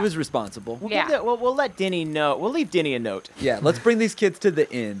 Okay. She was responsible. Yeah. We'll let Denny know. We'll leave Denny a note. Yeah, let's bring these kids to the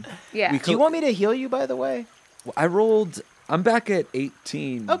inn. Yeah. Do you want me to heal you, by the way? I rolled. I'm back at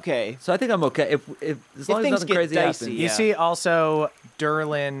 18. Okay. So I think I'm okay. If as long as things nothing get crazy dicey, happens. You Yeah. see also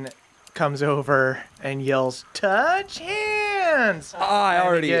Durlin comes over and yells, "Touch hands!" I And he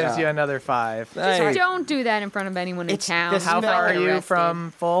already gives you another 5. Hey, Don't do that in front of anyone in It's- town. this is How You might far are get you arrested.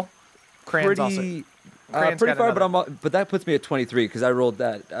 from full? Cran's also. pretty Cran's pretty got far, but another. but that puts me at 23 because I rolled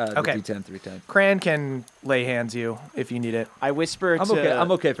that Okay. the D10 3 times. Cran can lay hands you if you need it. I whisper I'm to. okay.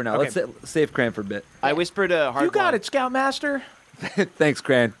 I'm okay for now. Okay. Let's save Cran for a bit. I whisper to Hard You got One. it, Scoutmaster. Thanks,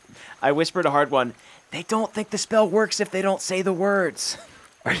 Cran. I whisper to Hard One. They don't think the spell works if they don't say the words.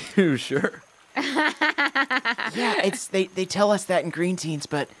 Are you sure? Yeah, it's they tell us that in Green Teens,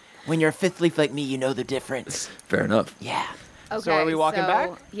 but when you're a 5th leaf like me, you know the difference. Fair enough. Yeah. Okay, So are we walking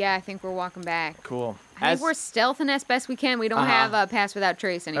back? Yeah, I think we're walking back. Cool. I think As- we're stealthing as best we can. We don't have a pass without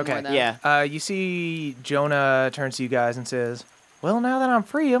trace anymore, Okay. though. Yeah. You see Jonah turns to you guys and says, "Well, now that I'm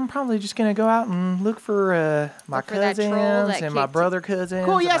free, I'm probably just gonna go out and look for my Look for that cousins troll that and my kicked- brother cousins.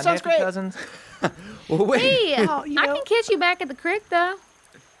 Cool, and yeah, my sounds nephew great. Cousins. Well, wait. Hey, Oh, you I know- can catch you back at the creek, though.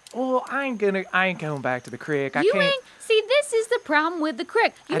 Well, I ain't going back to the creek. I You can't. ain't. See, this is the problem with the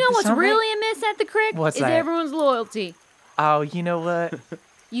crick. You At know the what's summit? really amiss at the crick? What's is that? everyone's loyalty. Oh, you know what?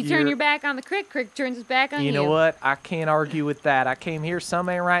 You turn You're- your back on the crick, crick turns his back on you. You know what? I can't argue with that. I came here. Some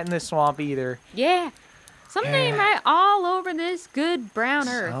ain't right in this swamp either. Yeah. Something ain't Yeah. right all over this good brown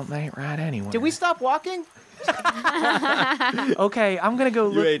earth. Some ain't right anyway. Did we stop walking? Okay, I'm gonna go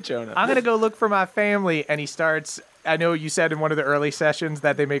look. ate Jonah. I'm gonna go look for my family. And he starts. I know you said in one of the early sessions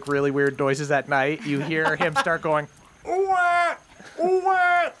that they make really weird noises at night. You hear him start going, "Ooh-wah,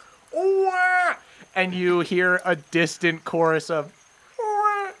 ooh-wah, ooh-wah," and you hear a distant chorus of,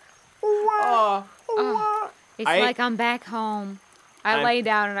 "Ooh-wah, ooh-wah, ooh-wah." It's I- like I'm back home. I I'm- lay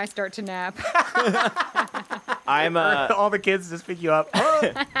down and I start to nap. I'm All the kids just pick you up.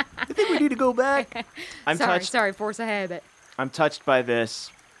 Oh, I think we need to go back. I'm touched. sorry, force a habit. I'm touched by this,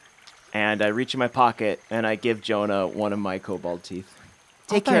 and I reach in my pocket and I give Jonah one of my kobold teeth.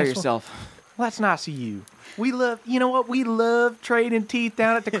 Take care of thanks. yourself. Well, that's nice of you. We love, you know what? We love trading teeth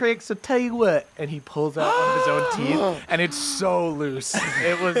down at the creek. So tell you what, and he pulls out one of his own teeth, and it's so loose.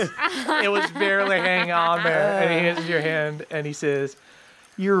 It was barely hanging on there. And he hands you your hand, and he says,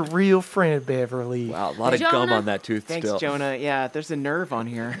 "You're a real friend, Beverly." Wow, a lot of gum Jonah. on that tooth Thanks, still. Jonah. Yeah, there's a nerve on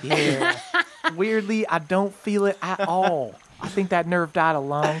here. Yeah. Weirdly, I don't feel it at all. I think that nerve died a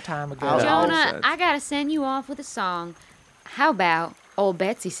long time ago. That makes Jonah, sense. I gotta send you off with a song. How about old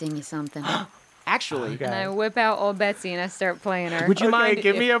Betsy sing you something? Actually, Okay. And I whip out old Betsy and I start playing her. would you Okay, mind?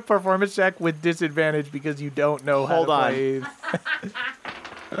 give if- me a performance check with disadvantage because you don't know how Hold to on. play.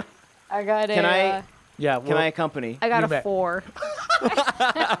 I got Can I- a. Yeah. Can I accompany? I got You a bet. 4.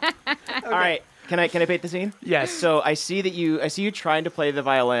 All right. Can I paint the scene? Yes. So I see you trying to play the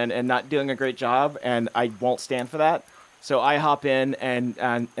violin and not doing a great job, and I won't stand for that. So I hop in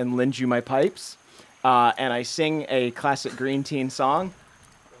and lend you my pipes, and I sing a classic Green Teen song.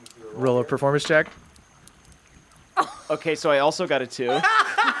 Roll a performance check. Okay, so I also got a 2.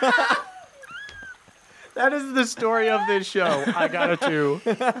 That is the story of this show. I got a 2.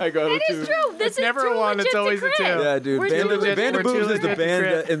 I got a 2. It is true. This It's is never too one, it's legit to always a crit. 2. Yeah, dude. We're Band too of legit. We're too Boobs is the legit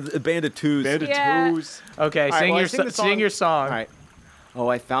to band, band of twos. Band of Yeah. twos. Okay, All right, sing well, I your sing the sing song. your song. All right. Oh,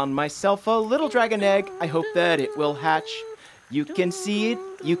 I found myself a little dragon egg. I hope that it will hatch. You can see it.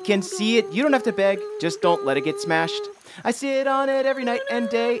 You can see it. You don't have to beg. Just don't let it get smashed. I sit on it every night and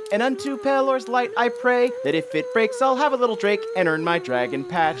day, and unto Pelor's light I pray that if it breaks, I'll have a little drake and earn my dragon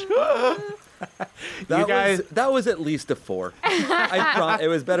patch. That was at least a 4. It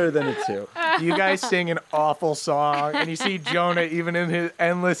was better than a 2. You guys sing an awful song, and you see Jonah, even in his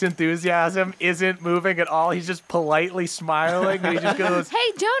endless enthusiasm, isn't moving at all. He's just politely smiling, and he just goes,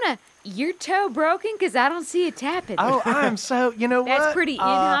 Hey, Jonah, your toe broken? Because I don't see it tapping. "Oh, I'm so, you know That's what?" pretty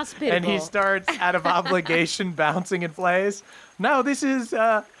inhospitable. And he starts, out of obligation, bouncing in place. No, this is,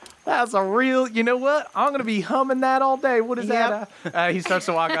 that's a real, you know what? I'm going to be humming that all day. What is that? He starts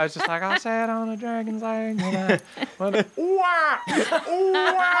to walk out. It's just like, I sat on a dragon's leg.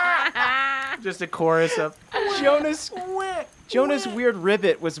 Just a chorus of, Jonah's weird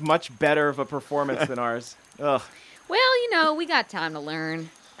ribbit was much better of a performance than ours. Ugh. Well, we got time to learn.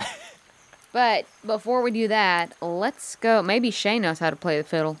 But before we do that, let's go. Maybe Shay knows how to play the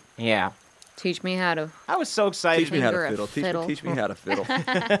fiddle. Yeah. Teach me how to. I was so excited. Teach me how Finger to a fiddle. fiddle. Teach me how to fiddle.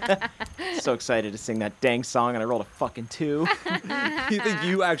 So excited to sing that dang song, and I rolled a fucking 2. You think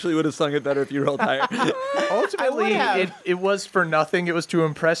you actually would have sung it better if you rolled higher? ultimately, have. it was for nothing. It was to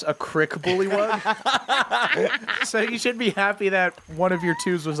impress a crick bullywug. So you should be happy that one of your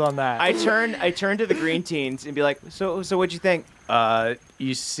 2s was on that. I turn to the Green Teens and be like, so what'd you think?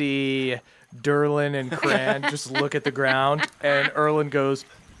 You see Derlin and Cran just look at the ground, and Erlin goes,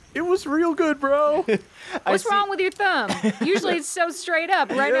 "It was real good, bro." What's wrong with your thumb? Usually it's so straight up.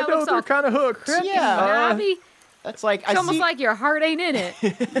 Right Yeah, now no, it's they're all kind of hooked. crooked Yeah. and knobby. That's like It's almost like your heart ain't in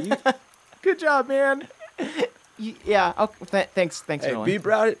it. Good job, man. yeah. Okay, thanks, Hey, Nolan. be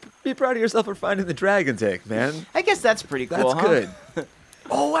proud of yourself for finding the dragon's egg, man. I guess that's pretty cool. That's huh? good.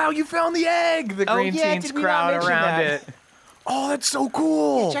 Oh, wow, you found the egg. The Oh, green yeah, teens did we not crowd mention around that? it. Oh, that's so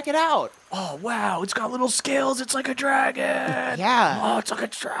cool. Check it out. Oh, wow, it's got little scales. It's like a dragon. Yeah. Oh, it's like a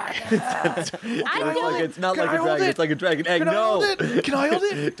dragon. It's not Can like I a hold dragon. it? It's like a dragon egg. Can I No. hold it? Can I hold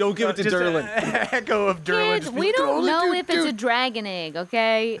it? Don't give it to Just Derlin. an echo of Derlin. Kids, just be we like, don't "Hold it, know dude, if it's a dude." dragon egg,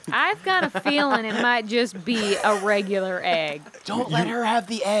 okay? I've got a feeling it might just be a regular egg. Don't let her have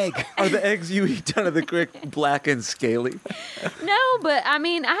the egg. Are the eggs you eat out of the crick black and scaly? No, but I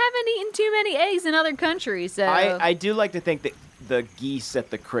mean, I haven't eaten too many eggs in other countries, so. I do like to think that the geese at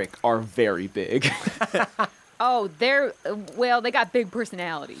the crick are very big. Oh, they got big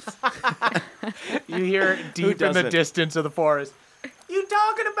personalities. You hear it deep in the doesn't? distance of the forest. You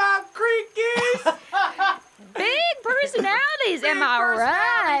talking about creek geese? Big personalities, am I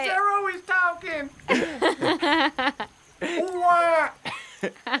right? They're always talking. Wah.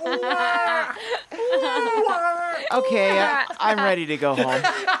 Wah. Wah. Okay, I'm ready to go home.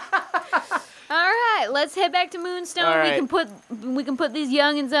 All right, let's head back to Moonstone. All We right. can put these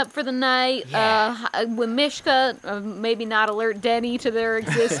youngins up for the night. With Mishka, maybe not alert Denny to their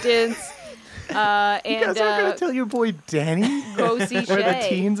existence. You guys And aren't gonna tell your boy Danny go see where the Shay.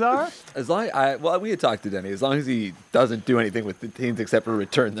 teens are? As long we had talked to Denny. As long as he doesn't do anything with the teens except for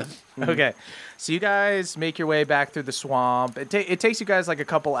return them. Okay, so you guys make your way back through the swamp. It takes you guys like a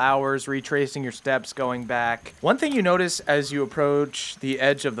couple hours retracing your steps going back. One thing you notice as you approach the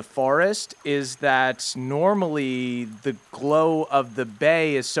edge of the forest is that normally the glow of the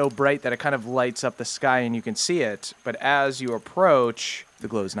bay is so bright that it kind of lights up the sky and you can see it. But as you approach, the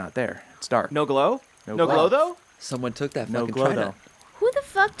glow's not there. It's dark. No glow? No No glow. glow, though? Someone took that No fucking glow trident. though. Who the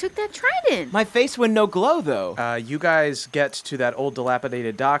fuck took that trident? My face went no glow, though. You guys get to that old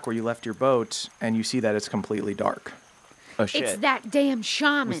dilapidated dock where you left your boat, and you see that it's completely dark. Oh, shit. It's that damn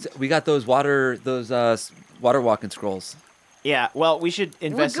shaman. We got those water walking scrolls. Yeah, well, we should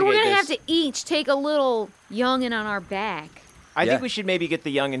investigate We're gonna this. have to each take a little youngin on our back. I Yeah. think we should maybe get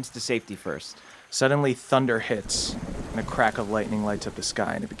the youngins to safety first. Suddenly, thunder hits, and a crack of lightning lights up the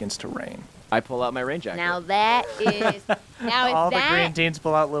sky, and it begins to rain. I pull out my rain jacket. Now that is All the green that. teens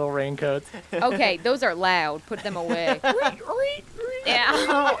pull out little raincoats. Okay, those are loud. Put them away.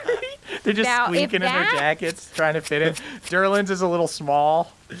 Yeah. They're just Now, if squeaking in their that- jackets, trying to fit in. Derlin's is a little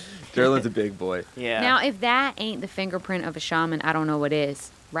small. Derlin's a big boy. Yeah. Now, if that ain't the fingerprint of a shaman, I don't know what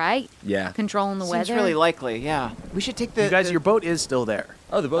is. Right? Yeah. Controlling the Seems weather. really likely. Yeah. We should take the You guys, the- your boat is still there.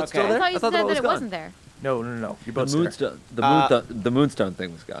 Oh, the boat's Okay. still I there? thought you the said boat that was it gone. wasn't there. No. Your The boat's there. moonstone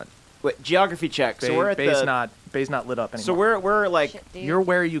thing was gone. Wait, geography check. So Bay, we're at Bay's the. not lit up anymore. So we're like. Shit, dude. You're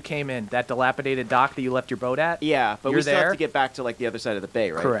where you came in. That dilapidated dock that you left your boat at. Yeah, but You're we still have there? to get back to like the other side of the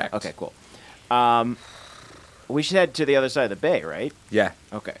bay, right? Correct. Okay, cool. We should head to the other side of the bay, right? Yeah.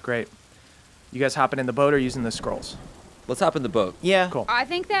 Okay. Great. You guys hopping in the boat or using the scrolls? Let's hop in the boat. Yeah. Cool. I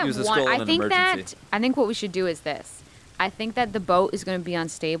think that Use the one. scroll I in an think emergency. that. I think what we should do is this. I think that the boat is going to be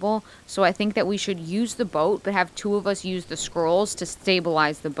unstable, so I think that we should use the boat, but have two of us use the scrolls to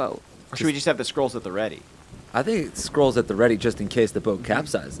stabilize the boat. Or should we just have the scrolls at the ready? I think scrolls at the ready just in case the boat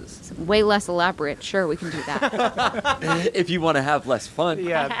capsizes. It's way less elaborate. Sure, we can do that. If you want to have less fun.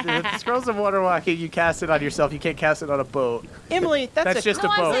 Yeah, the scrolls of water walking, you cast it on yourself. You can't cast it on a boat. Emily, That's just a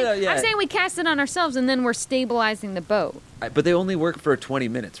I'm boat. saying, Yeah. I'm saying we cast it on ourselves, and then we're stabilizing the boat. But they only work for 20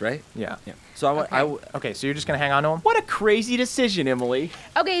 minutes, right? Yeah. So I want. Okay. Okay, so you're just gonna hang on to them? What a crazy decision, Emily.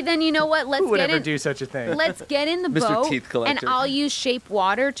 Okay, then you know what? Let's Who would get ever in. do such a thing? Let's get in the Mr. boat, Teeth and Collector. I'll use shape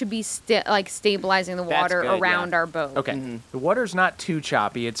water to be stabilizing the That's water good, around yeah. our boat. Okay. The water's not too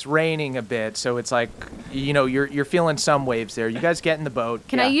choppy. It's raining a bit, so it's like, you're feeling some waves there. You guys get in the boat.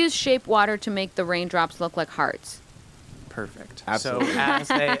 Can I use shape water to make the raindrops look like hearts? Perfect. Absolutely.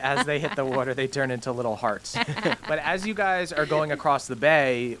 So as they hit the water, they turn into little hearts. But as you guys are going across the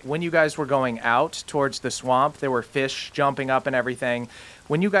bay, when you guys were going out towards the swamp, there were fish jumping up and everything.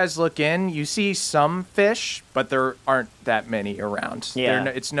 When you guys look in, you see some fish, but there aren't that many around. Yeah.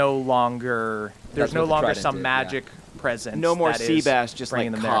 It's no longer there's That's no what the longer trident some did, magic presence. No more that sea is bass, just like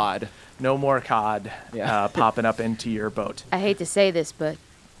bringing them there. cod. No more cod Yeah. popping up into your boat. I hate to say this, but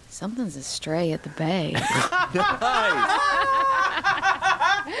something's astray at the bay.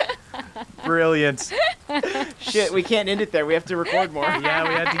 Brilliant. Shit, we can't end it there. We have to record more. Yeah,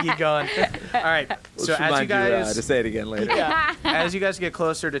 we had to keep going. All right. So as you guys to say it again later. as you guys get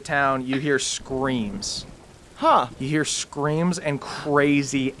closer to town, you hear screams. Huh. You hear screams and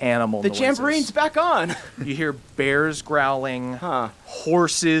crazy animal The noises. jamboree's back on. You hear bears growling, Huh.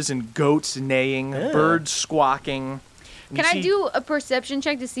 horses and goats neighing, birds squawking. And Can you I see- do a perception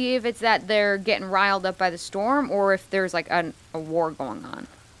check to see if it's that they're getting riled up by the storm or if there's like a war going on?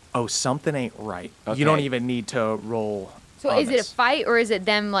 Oh, something ain't right. Okay. You don't even need to roll. So on is it a this. fight or is it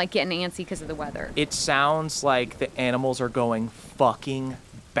them like getting antsy because of the weather? It sounds like the animals are going fucking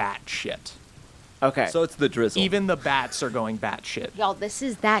batshit. Okay. So it's the drizzle. Even the bats are going batshit. Y'all, this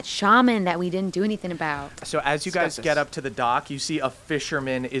is that shaman that we didn't do anything about. So as you guys Discuss get this. up to the dock, you see a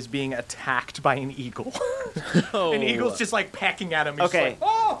fisherman is being attacked by an eagle. An eagle's just like pecking at him. He's Okay. like,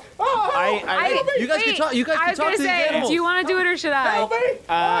 oh, You guys can talk. You guys I can was talk gonna to say, these animals. do you want to do it or should I? help me!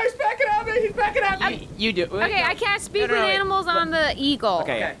 Oh, he's backing at me! He's backing at me! you do. Okay, I can't speak No, no, with wait. animals on the eagle.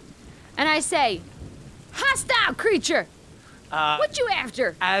 Okay. And I say, hostile creature. What you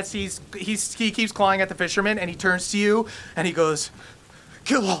after? As he keeps clawing at the fisherman, and he turns to you, and he goes,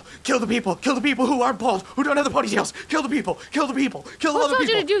 kill the people who aren't bald, who don't have the ponytails, kill the people, kill the people, kill all Who the told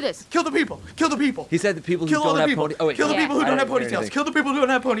people. you to do this? Kill the people, kill the people. He said the people who Kill all don't the have people. pony. Oh wait. Kill the Yeah. people who I don't have didn't hear ponytails. anything. Kill the people who don't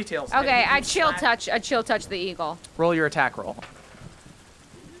have ponytails. Okay, I chill touch the eagle. Roll your attack roll.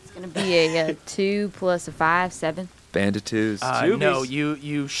 It's gonna be a 2 plus a 5, 7. Banditus. No,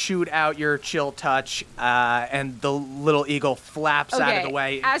 you shoot out your chill touch, and the little eagle flaps out of the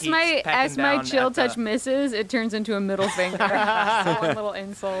way. and As keeps my pecking my down chill at the- touch misses, it turns into a middle finger. So one little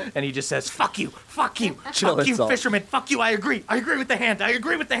insult. and he just says, "Fuck you, Chill fuck you, insult. fisherman, fuck you." I agree with the hand. I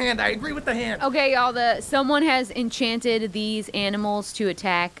agree with the hand. Okay, y'all. Someone has enchanted these animals to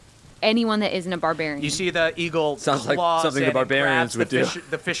attack anyone that isn't a barbarian. You see the eagle Sounds like claws something in the and barbarians grabs would do.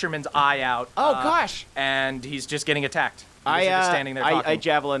 the fisherman's eye out. Oh, gosh. And he's just getting attacked. He's I just standing there talking. I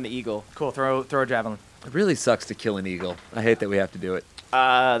javelin the eagle. Cool. Throw a javelin. It really sucks to kill an eagle. I hate that we have to do it.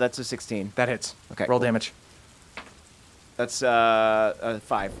 That's a 16. That hits. Okay, Roll cool. damage. That's 5.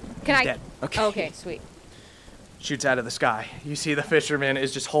 Can He's I? dead. Okay, sweet. Shoots out of the sky. You see the fisherman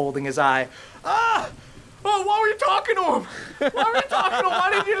is just holding his eye. Ah! Oh, why were you talking to him? Why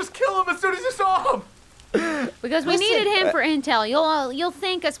didn't you just kill him as soon as you saw him? Because we needed him for intel. You'll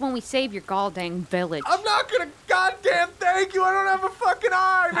thank us when we save your goddamn village. I'm not gonna goddamn thank you. I don't have a fucking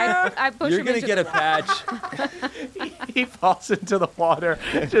eye, man. I push You're him gonna into get the a patch. He falls into the water,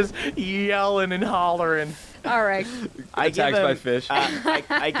 just yelling and hollering. All right. I give Attacked him, by fish.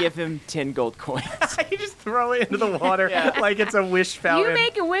 I give him 10 gold coins. You just throw it into the water like it's a wish You fountain.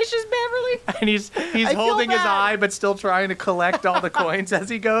 making wishes, Beverly? And he's feel holding his bad. eye, but still trying to collect all the coins as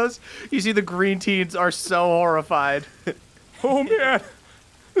he goes. You see the green teens are so horrified. Oh man,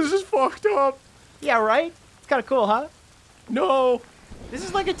 This is fucked up. Yeah, right? It's kind of cool, huh? No. This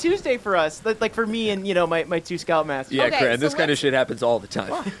is like a Tuesday for us. Like for me and, my two Scoutmasters. Yeah, Okay, Cran, so this kind of let's- shit happens all the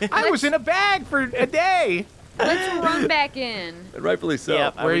time. I was in a bag for a day. Let's run back in. Rightfully so.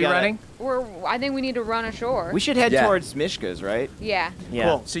 Yeah. Where are you running? I think we need to run ashore. We should head Yeah. towards Mishka's, right? Yeah. Yeah.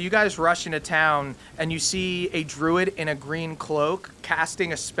 Cool. So you guys rush into town, and you see a druid in a green cloak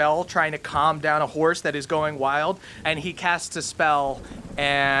casting a spell, trying to calm down a horse that is going wild. And he casts a spell,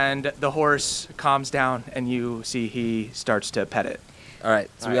 and the horse calms down, and you see he starts to pet it. All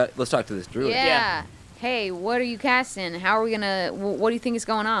right, so let's talk to this druid. Yeah. Hey, what are you casting? How are we gonna? What do you think is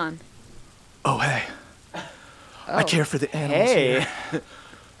going on? Oh, hey. I care for the animals Hey. here.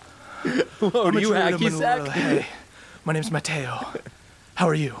 Whoa, I'm do a you druid of hacky sack? Manuela. Hey, my name's Mateo. How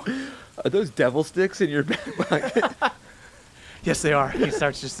are you? Are those devil sticks in your back pocket? Yes, they are. He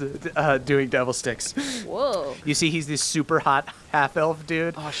starts just doing devil sticks. Whoa. You see, he's this super hot half-elf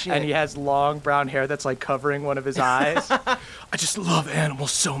dude. Oh, shit. And he has long brown hair that's like covering one of his eyes. I just love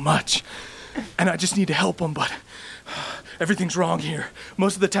animals so much. And I just need to help them, but everything's wrong here.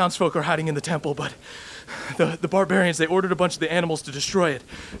 Most of the townsfolk are hiding in the temple, but the barbarians, they ordered a bunch of the animals to destroy it.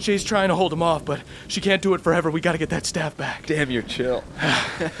 She's trying to hold them off, but she can't do it forever. We gotta get that staff back. Damn, you're chill.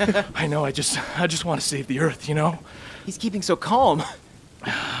 I know, I just want to save the earth, you know? He's keeping so calm.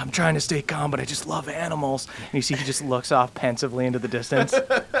 I'm trying to stay calm, but I just love animals. And you see he just looks off pensively into the distance.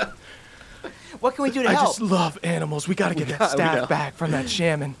 What can we do to I help? just love animals. We gotta get that we staff know. back from that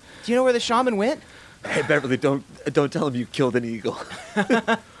shaman. Do you know where the shaman went? Hey, Beverly, don't tell him you killed an eagle.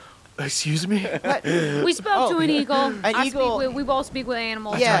 Excuse me? We spoke to an eagle. An eagle- We both speak with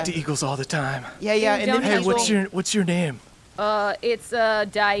animals. Yeah. Talk to eagles all the time. Yeah, yeah. You And don't then Hey, Eagle. what's your name? It's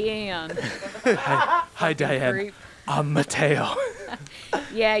Diane. Hi, Diane. Creep. I'm Mateo.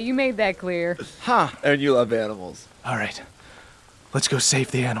 Yeah, you made that clear. And you love animals. All right. Let's go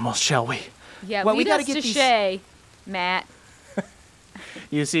save the animals, shall we? Yeah, Well, we lead gotta us get to these- Shay, Matt.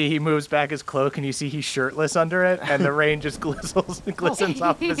 You see he moves back his cloak and you see he's shirtless under it and the rain just glistens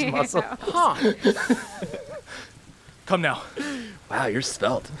off his muscle. Huh. Come now. Wow, you're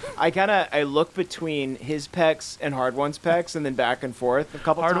svelte. I look between his pecs and Hard One's pecs and then back and forth a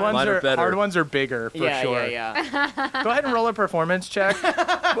couple Hard times. ones are bigger for yeah, sure. yeah. Go ahead and roll a performance check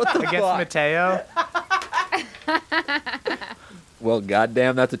What the against fuck? Mateo. Well,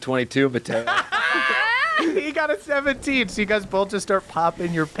 goddamn, that's a 22, Mateo. He got a 17, so you guys both just start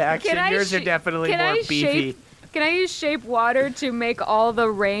popping your pecs, and yours are definitely more beefy. Can I use shape water to make all the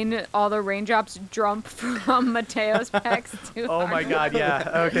raindrops jump from Mateo's pecs to Oh my god,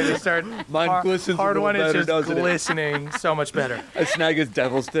 yeah. Okay, they start. Mine glistens a Hard little one is better, just doesn't it? glistening so much better. I snag his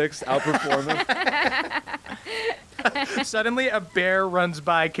devil sticks, outperforming. Suddenly, a bear runs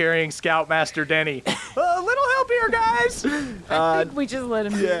by carrying Scoutmaster Denny. A little help here, guys. I think we just let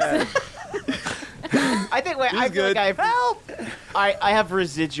him Yeah. I think I feel good. like I have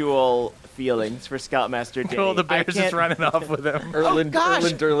residual feelings for Scoutmaster Danny. Cool, the I bear's just can't- running off with him. Erlen, gosh.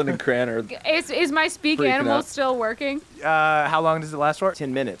 Durlin, and Cran are... Is my speak Freaking animal out. still working? How long does it last for?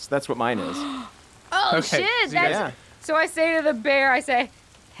 10 minutes. That's what mine is. Oh Okay, shit! so you That's, guys- So I say to the bear, I say,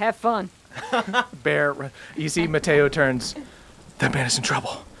 "Have fun." Bear. You see, Mateo turns. That man is in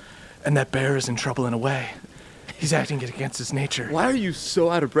trouble, and that bear is in trouble in a way. He's acting against his nature. Why are you so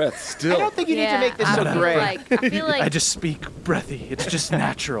out of breath still? I don't think you need to make this I so feel great. Like, I feel like I just speak breathy. It's just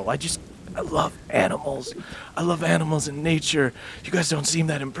natural. I love animals. I love animals in nature. You guys don't seem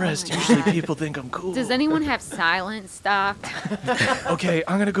that impressed. Usually people think I'm cool. Does anyone have silent stocked? Okay,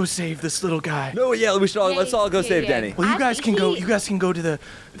 I'm gonna go save this little guy. No, yeah, we should all, Yeah, let's all go yeah, save yeah. Denny. Well, you I guys think can go. he- You guys can go to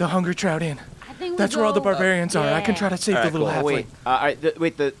the Hungry Trout Inn. I think we That's where all the go- barbarians are. I can try to save All the right, little cool. halfling.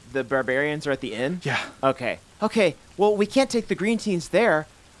 Wait, the barbarians are at the inn? Yeah. Okay. Okay. Well, we can't take the green teens there.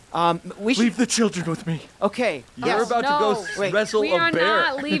 We should. Leave the children with me. Okay. You're Yes. about to go No. Wait, wrestle We a are bear.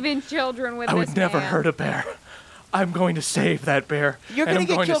 not leaving children with I this would never man. hurt a bear. I'm going to save that bear. You're and gonna I'm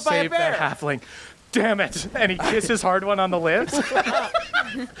get going killed to by a save that bear. halfling. Damn it! And he kisses Hard One on the lips.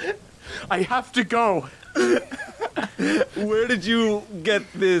 I have to go. Where did you get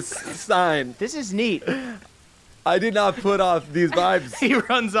this sign? This is neat. I did not put off these vibes. He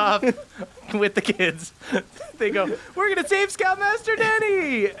runs off with the kids. They go, "We're gonna save Scoutmaster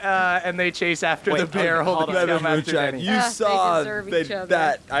Danny!" And they chase after the Wait, bear hold holding on. That is Scoutmaster moonshine. Danny. You They saw deserve each other.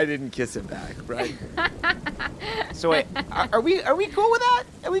 that I didn't kiss him back, right? So wait, are we cool with that?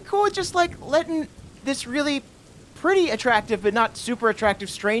 Are we cool with just like letting this really pretty attractive but not super attractive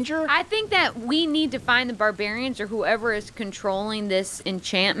stranger? I think that we need to find the barbarians or whoever is controlling this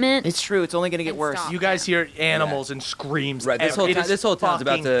enchantment. It's true. It's only gonna get And worse. stop. You guys hear animals and screams. Right, this whole It town- is this whole town's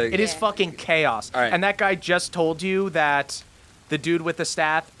about fucking- to- It is Yeah. fucking chaos. All right. And that guy just told you that the dude with the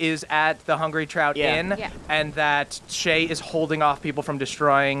staff is at the Hungry Trout Yeah. Inn, Yeah. and that Shay is holding off people from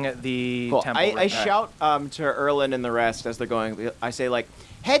destroying the Cool. temple. I shout to Erlen and the rest as they're going. I say, like,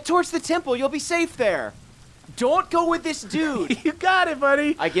 head towards the temple. You'll be safe there. Don't go with this dude. You got it,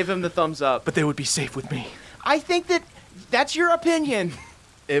 buddy. I give him the thumbs up. But they would be safe with me. I think that's your opinion.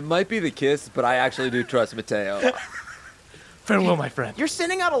 It might be the kiss, but I actually do trust Mateo. Farewell, my friend. You're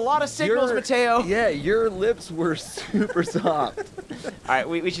sending out a lot of signals, Your- Mateo. Yeah, your lips were super soft. All right,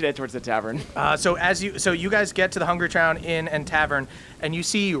 we should head towards the tavern. So you guys get to the Hungry Trout Inn and Tavern, and you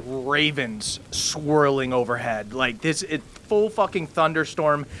see ravens swirling overhead. Like full fucking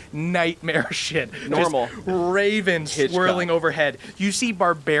thunderstorm nightmare shit. Normal. Just ravens Hitchcock. swirling overhead. You see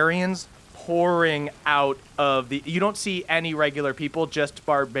barbarians pouring out of the. You don't see any regular people, just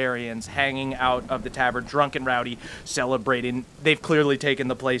barbarians hanging out of the tavern, drunk and rowdy, celebrating. They've clearly taken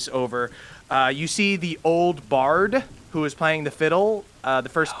the place over. You see the old bard who was playing the fiddle the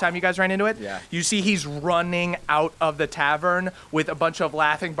first time you guys ran into it. Yeah. You see he's running out of the tavern with a bunch of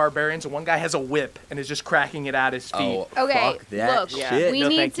laughing barbarians, and one guy has a whip and is just cracking it at his feet. Oh, Okay, fuck that look, shit. we No,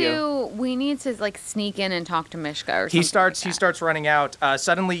 need thank to like sneak in and talk to Mishka or something. He starts like that. running out.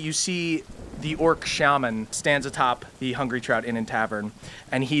 Suddenly you see the orc shaman stands atop the Hungry Trout Inn and Tavern,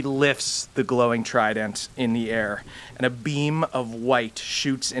 and he lifts the glowing trident in the air, and a beam of white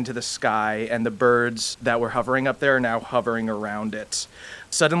shoots into the sky, and the birds that were hovering up there are now hovering around it.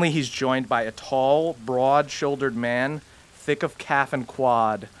 Suddenly he's joined by a tall, broad-shouldered man, thick of calf and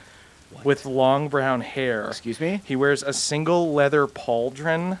quad, with long brown hair. Excuse me? He wears a single leather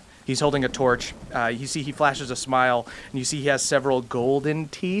pauldron. He's holding a torch. You see he flashes a smile, and you see he has several golden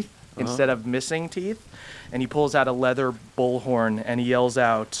teeth instead of missing teeth. And he pulls out a leather bullhorn, and he yells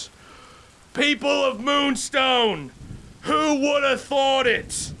out, "People of Moonstone, who would have thought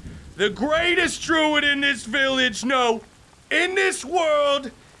it? The greatest druid in this village, no, in this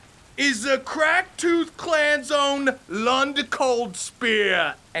world, is the Crack-Tooth Clan's own Lund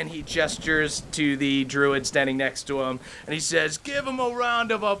Coldspear." And he gestures to the druid standing next to him, and he says, "Give him a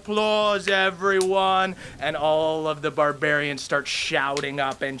round of applause, everyone." And all of the barbarians start shouting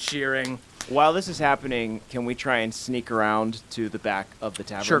up and cheering. While this is happening, can we try and sneak around to the back of the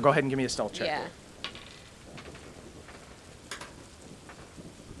tavern? Sure, go ahead and give me a stealth check. Yeah.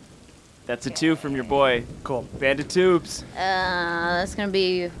 That's a 2 from your boy. Cool. Bandit Tubes. That's gonna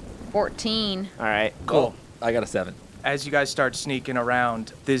be 14. All right. Cool. I got a 7. As you guys start sneaking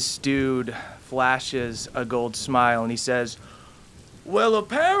around, this dude flashes a gold smile and he says, "Well,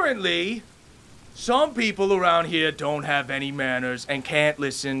 apparently, some people around here don't have any manners and can't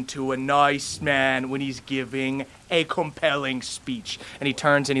listen to a nice man when he's giving a compelling speech." And he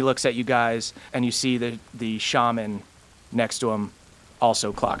turns and he looks at you guys, and you see the shaman next to him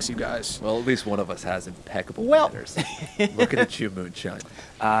also clocks you guys. Well, at least one of us has impeccable Well- manners. Looking at you, Moonshine.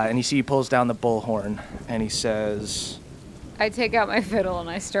 And you see he pulls down the bullhorn and he says, I take out my fiddle and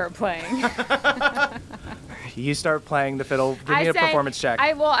I start playing. you start playing the fiddle. Give me a performance check.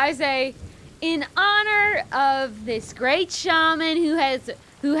 I say, in honor of this great shaman who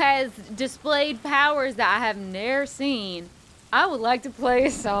has displayed powers that I have never seen, I would like to play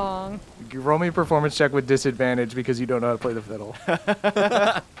a song. Roll me a performance check with disadvantage because you don't know how to play the fiddle.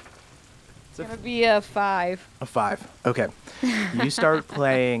 It's gonna be a 5. A 5. Okay. You start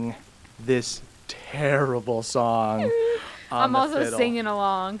playing this terrible song on I'm the also fiddle. singing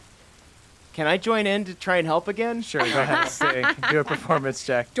along. Can I join in to try and help again? Sure, go ahead. Sing. Do a performance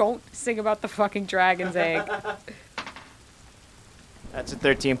check. Don't sing about the fucking dragon's egg. That's a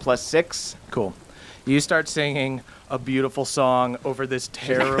 13 plus 6. Cool. You start singing a beautiful song over this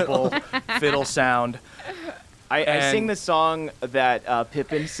terrible fiddle sound. I And- sing the song that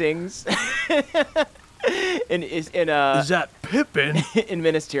Pippin sings in Is that Pippin? in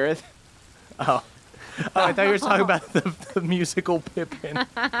Minas Tirith. Oh, I thought you were talking about the musical Pippin.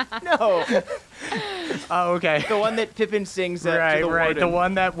 No, Oh, okay. the one that Pippin sings to Right, the right. The warden.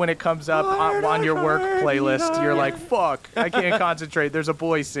 one that when it comes up on your work playlist, you're like, fuck, I can't concentrate. There's a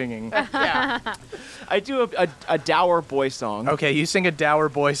boy singing. Yeah. I do a dour boy song. Okay, you sing a dour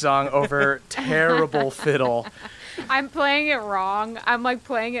boy song over terrible fiddle. I'm playing it wrong. I'm like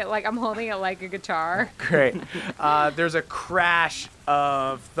playing it like I'm holding it like a guitar. Great. There's a crash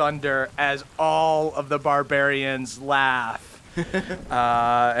of thunder as all of the barbarians laugh.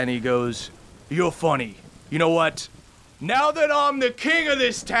 And he goes, "You're funny. You know what? Now that I'm the king of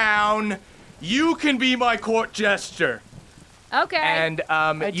this town, you can be my court jester." Okay. And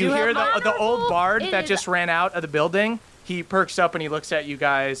you do hear have the old bard It that is- just ran out of the building. He perks up and he looks at you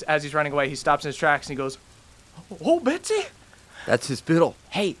guys. As he's running away, he stops in his tracks and he goes, "Oh, Betsy? That's his fiddle.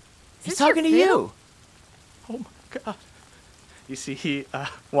 Hey, he's this your talking to fiddle? you. Oh, my God. You see, he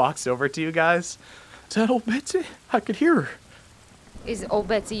walks over to you guys. Is that old Betsy? I could hear her. Is old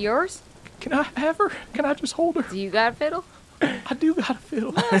Betsy yours? Can I have her? Can I just hold her? Do you got a fiddle? I do got a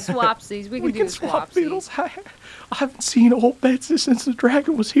fiddle. Swapsies. We can do can the swap swapsies. fiddles. I haven't seen old Betsy since the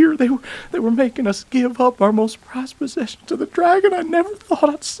dragon was here. They were making us give up our most prized possession to the dragon. I never thought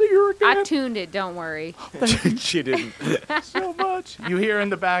I'd see her again. I tuned it. Don't worry. She didn't. So much. You hear in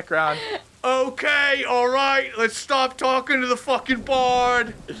the background. Okay, all right. Let's stop talking to the fucking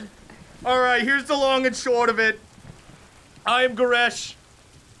bard. All right, here's the long and short of it. I am Goresh.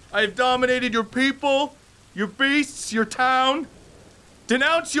 I have dominated your people, your beasts, your town.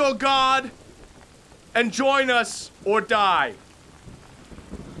 Denounce your god and join us or die.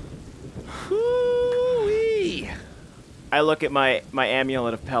 Hoo-wee. I look at my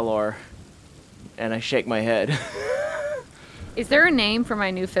amulet of Pelor, and I shake my head. Is there a name for my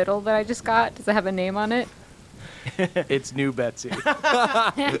new fiddle that I just got? Does it have a name on it? It's new Betsy.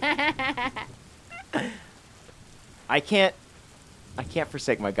 I can't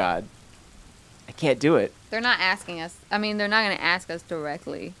forsake my god. I can't do it. They're not asking us. I mean, they're not going to ask us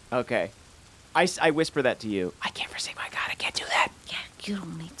directly. Okay. I whisper that to you. I can't forsake my god. I can't do that. Yeah, you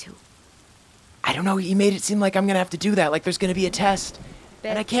don't need to. I don't know. You made it seem like I'm going to have to do that. Like there's going to be a test.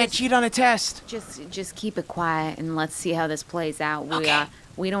 And I can't cheat on a test. Just keep it quiet and let's see how this plays out.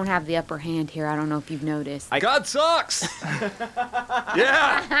 We don't have the upper hand here. I don't know if you've noticed. God sucks.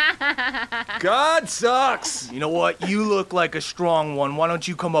 Yeah. God sucks. You know what? You look like a strong one. Why don't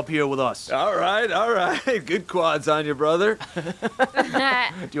you come up here with us? All right. Good quads on you, brother. Do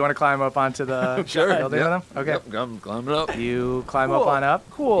you want to climb up onto the Sure. building with him? Okay. Yep, I'm climbing up. You climb up on up.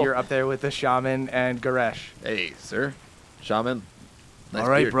 Cool. You're up there with the shaman and Goresh. Hey, sir. Shaman. Nice All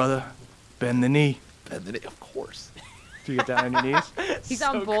right, beard. brother. Bend the knee. Bend the knee. Of course. Do you get down on your knees? He's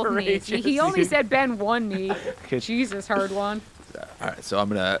on both knees. He only said bend one knee. Okay. Jesus, hard one. All right, so I'm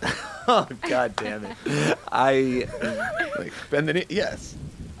gonna. Oh, God damn it. Bend the knee. Yes.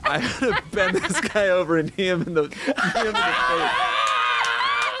 I'm gonna bend this guy over and knee him in the face.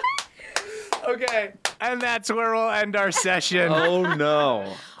 Okay. And that's where we'll end our session. Oh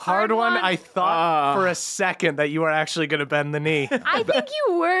no. Hard one. I thought for a second that you were actually going to bend the knee. I think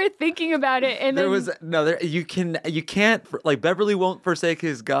you were thinking about it, and then You can't like Beverly won't forsake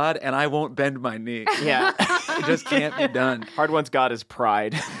his god, and I won't bend my knee. Yeah. It just can't be done. Hard one's god is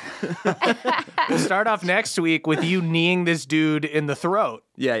pride. We'll start off next week with you kneeing this dude in the throat.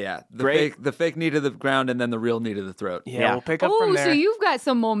 Yeah. Great. The fake knee to the ground, and then the real knee to the throat. Yeah. We'll pick up from there. so you've got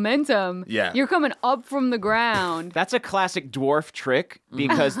some momentum. Yeah. You're coming up from the ground. That's a classic dwarf trick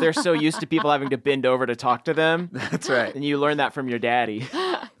because they're so used to people having to bend over to talk to them. That's right. And you learn that from your daddy.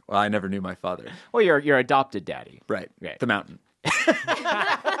 Well, I never knew my father. Well, your adopted daddy. Right. Right. The mountain.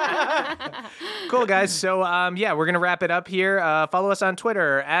 Cool, guys. So, we're going to wrap it up here. Follow us on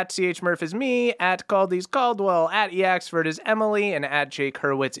Twitter, at CHMurph is me, at Caldy's Caldwell, at EAxford is Emily, and at Jake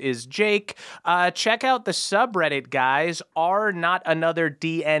Hurwitz is Jake. Check out the subreddit, guys. R Not Another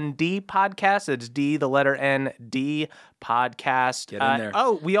DND podcast. It's D, the letter N, D podcast. Get in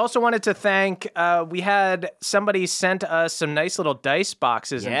there. We also wanted to thank, we had somebody sent us some nice little dice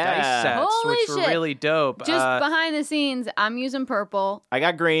boxes and Yeah. dice sets, Holy which were shit. really dope. Just behind the scenes, I'm using purple. I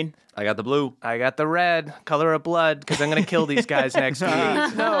got green. I got the blue. I got the red, color of blood, because I'm going to kill these guys next week.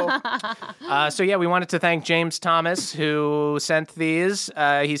 No. We wanted to thank James Thomas, who sent these.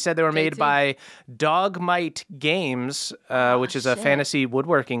 He said they were made by Dogmite Games, which is a fantasy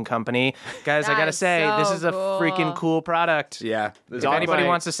woodworking company. Guys, I That got to is say, so this is a cool. freaking cool product. Yeah. If anybody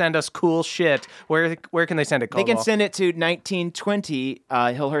wants to send us cool shit, where can they send it, They Caldwell? can send it to 1920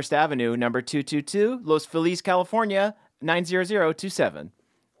 Hillhurst Avenue, number 222, Los Feliz, California, 90027.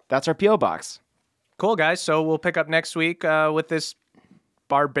 That's our P.O. box. Cool, guys. So we'll pick up next week with this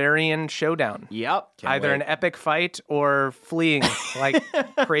barbarian showdown. Yep. Either an epic fight or fleeing like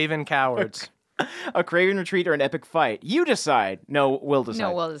craven cowards. A Craven retreat or an epic fight. You decide. No, we'll decide.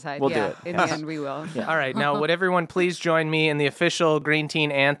 No, we'll decide. We'll yeah, do it. in the end, we will. All right, now would everyone please join me in the official Green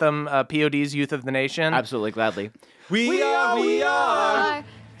Teen Anthem, POD's Youth of the Nation? Absolutely, gladly. We are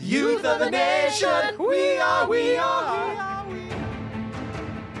youth of the nation. We are.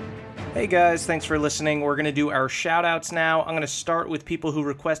 Hey guys, thanks for listening. We're going to do our shout-outs now. I'm going to start with people who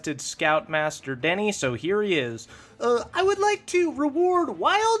requested Scoutmaster Denny, so here he is. I would like to reward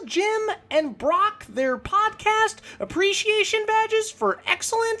Wild Jim and Brock their podcast appreciation badges for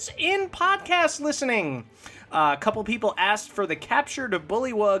excellence in podcast listening. A couple people asked for the captured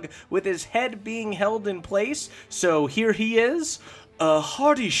bullywug with his head being held in place, so here he is. A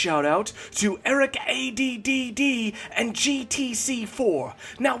hearty shout out to Eric ADDD and GTC4.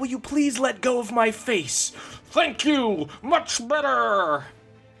 Now will you please let go of my face? Thank you! Much better!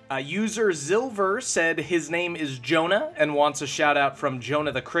 User Zilver said his name is Jonah and wants a shout out from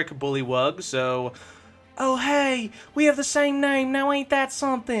Jonah the Crick Bullywug, so... Oh hey, we have the same name, now ain't that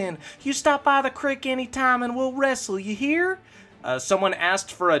something? You stop by the crick anytime and we'll wrestle, you hear? Someone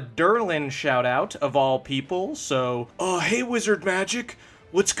asked for a Derlin shout out, of all people, so... hey Wizard Magic,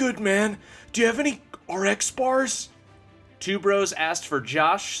 what's good, man? Do you have any RX bars? Two Bros asked for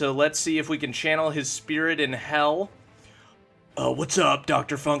Josh, so let's see if we can channel his spirit in hell. What's up,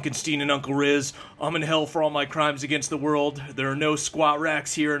 Dr. Funkenstein and Uncle Riz? I'm in hell for all my crimes against the world. There are no squat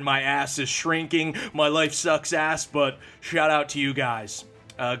racks here and my ass is shrinking. My life sucks ass, but shout out to you guys.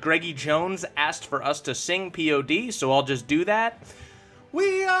 Greggy Jones asked for us to sing POD, so I'll just do that.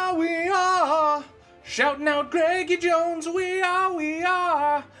 We are, shouting out Greggy Jones, we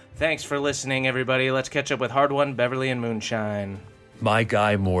are. Thanks for listening, everybody. Let's catch up with Hard One, Beverly, and Moonshine. My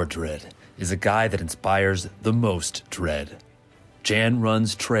guy Mordred is a guy that inspires the most dread. Jan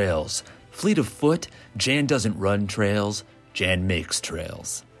runs trails. Fleet of foot, Jan doesn't run trails, Jan makes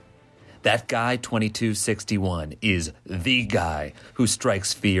trails. That guy 2261 is the guy who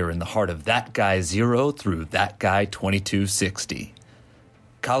strikes fear in the heart of that guy 0 through that guy 2260.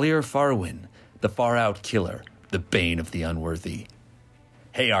 Collier Farwin, the far-out killer, the bane of the unworthy.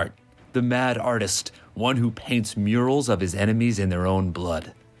 Hayart, the mad artist, one who paints murals of his enemies in their own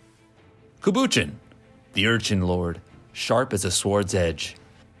blood. Kubuchin, the urchin lord, sharp as a sword's edge.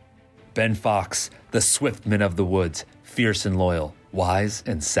 Ben Fox, the swiftman of the woods, fierce and loyal, wise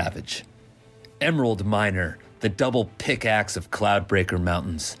and savage. Emerald Miner, the double pickaxe of Cloudbreaker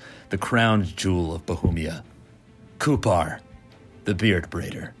Mountains, the crowned jewel of Bohemia. Kupar, the beard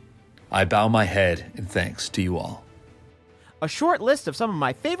braider. I bow my head in thanks to you all. A short list of some of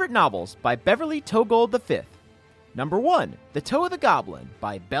my favorite novels by Beverly Togold V. Number 1, The Toe of the Goblin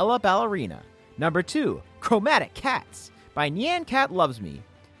by Bella Ballerina. Number 2, Chromatic Cats by Nyan Cat Loves Me.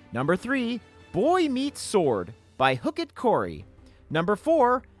 Number 3, Boy Meets Sword by Hookit Corey. Number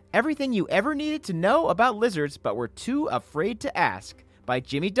 4, Everything You Ever Needed to Know About Lizards But Were Too Afraid to Ask by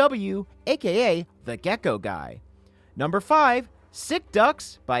Jimmy W., aka The Gecko Guy. Number 5, Sick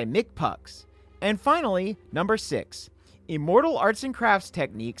Ducks by Mick Pucks. And finally, number 6, Immortal Arts and Crafts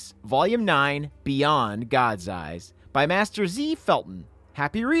Techniques, Volume 9, Beyond God's Eyes by Master Z. Felton.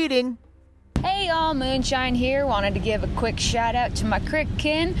 Happy reading! Hey y'all, Moonshine here. Wanted to give a quick shout out to my Crick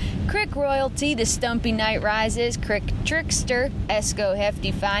kin, Crick Royalty, the Stumpy Night Rises, Crick Trickster, Esco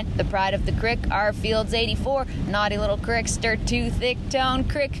Hefty Fine, the Pride of the Crick, R Fields 84, Naughty Little Crickster, Too Thick Tone,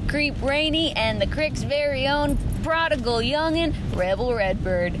 Crick Creep Rainy, and the Crick's very own Prodigal Youngin', Rebel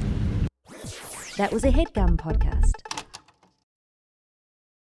Redbird. That was a HeadGum podcast.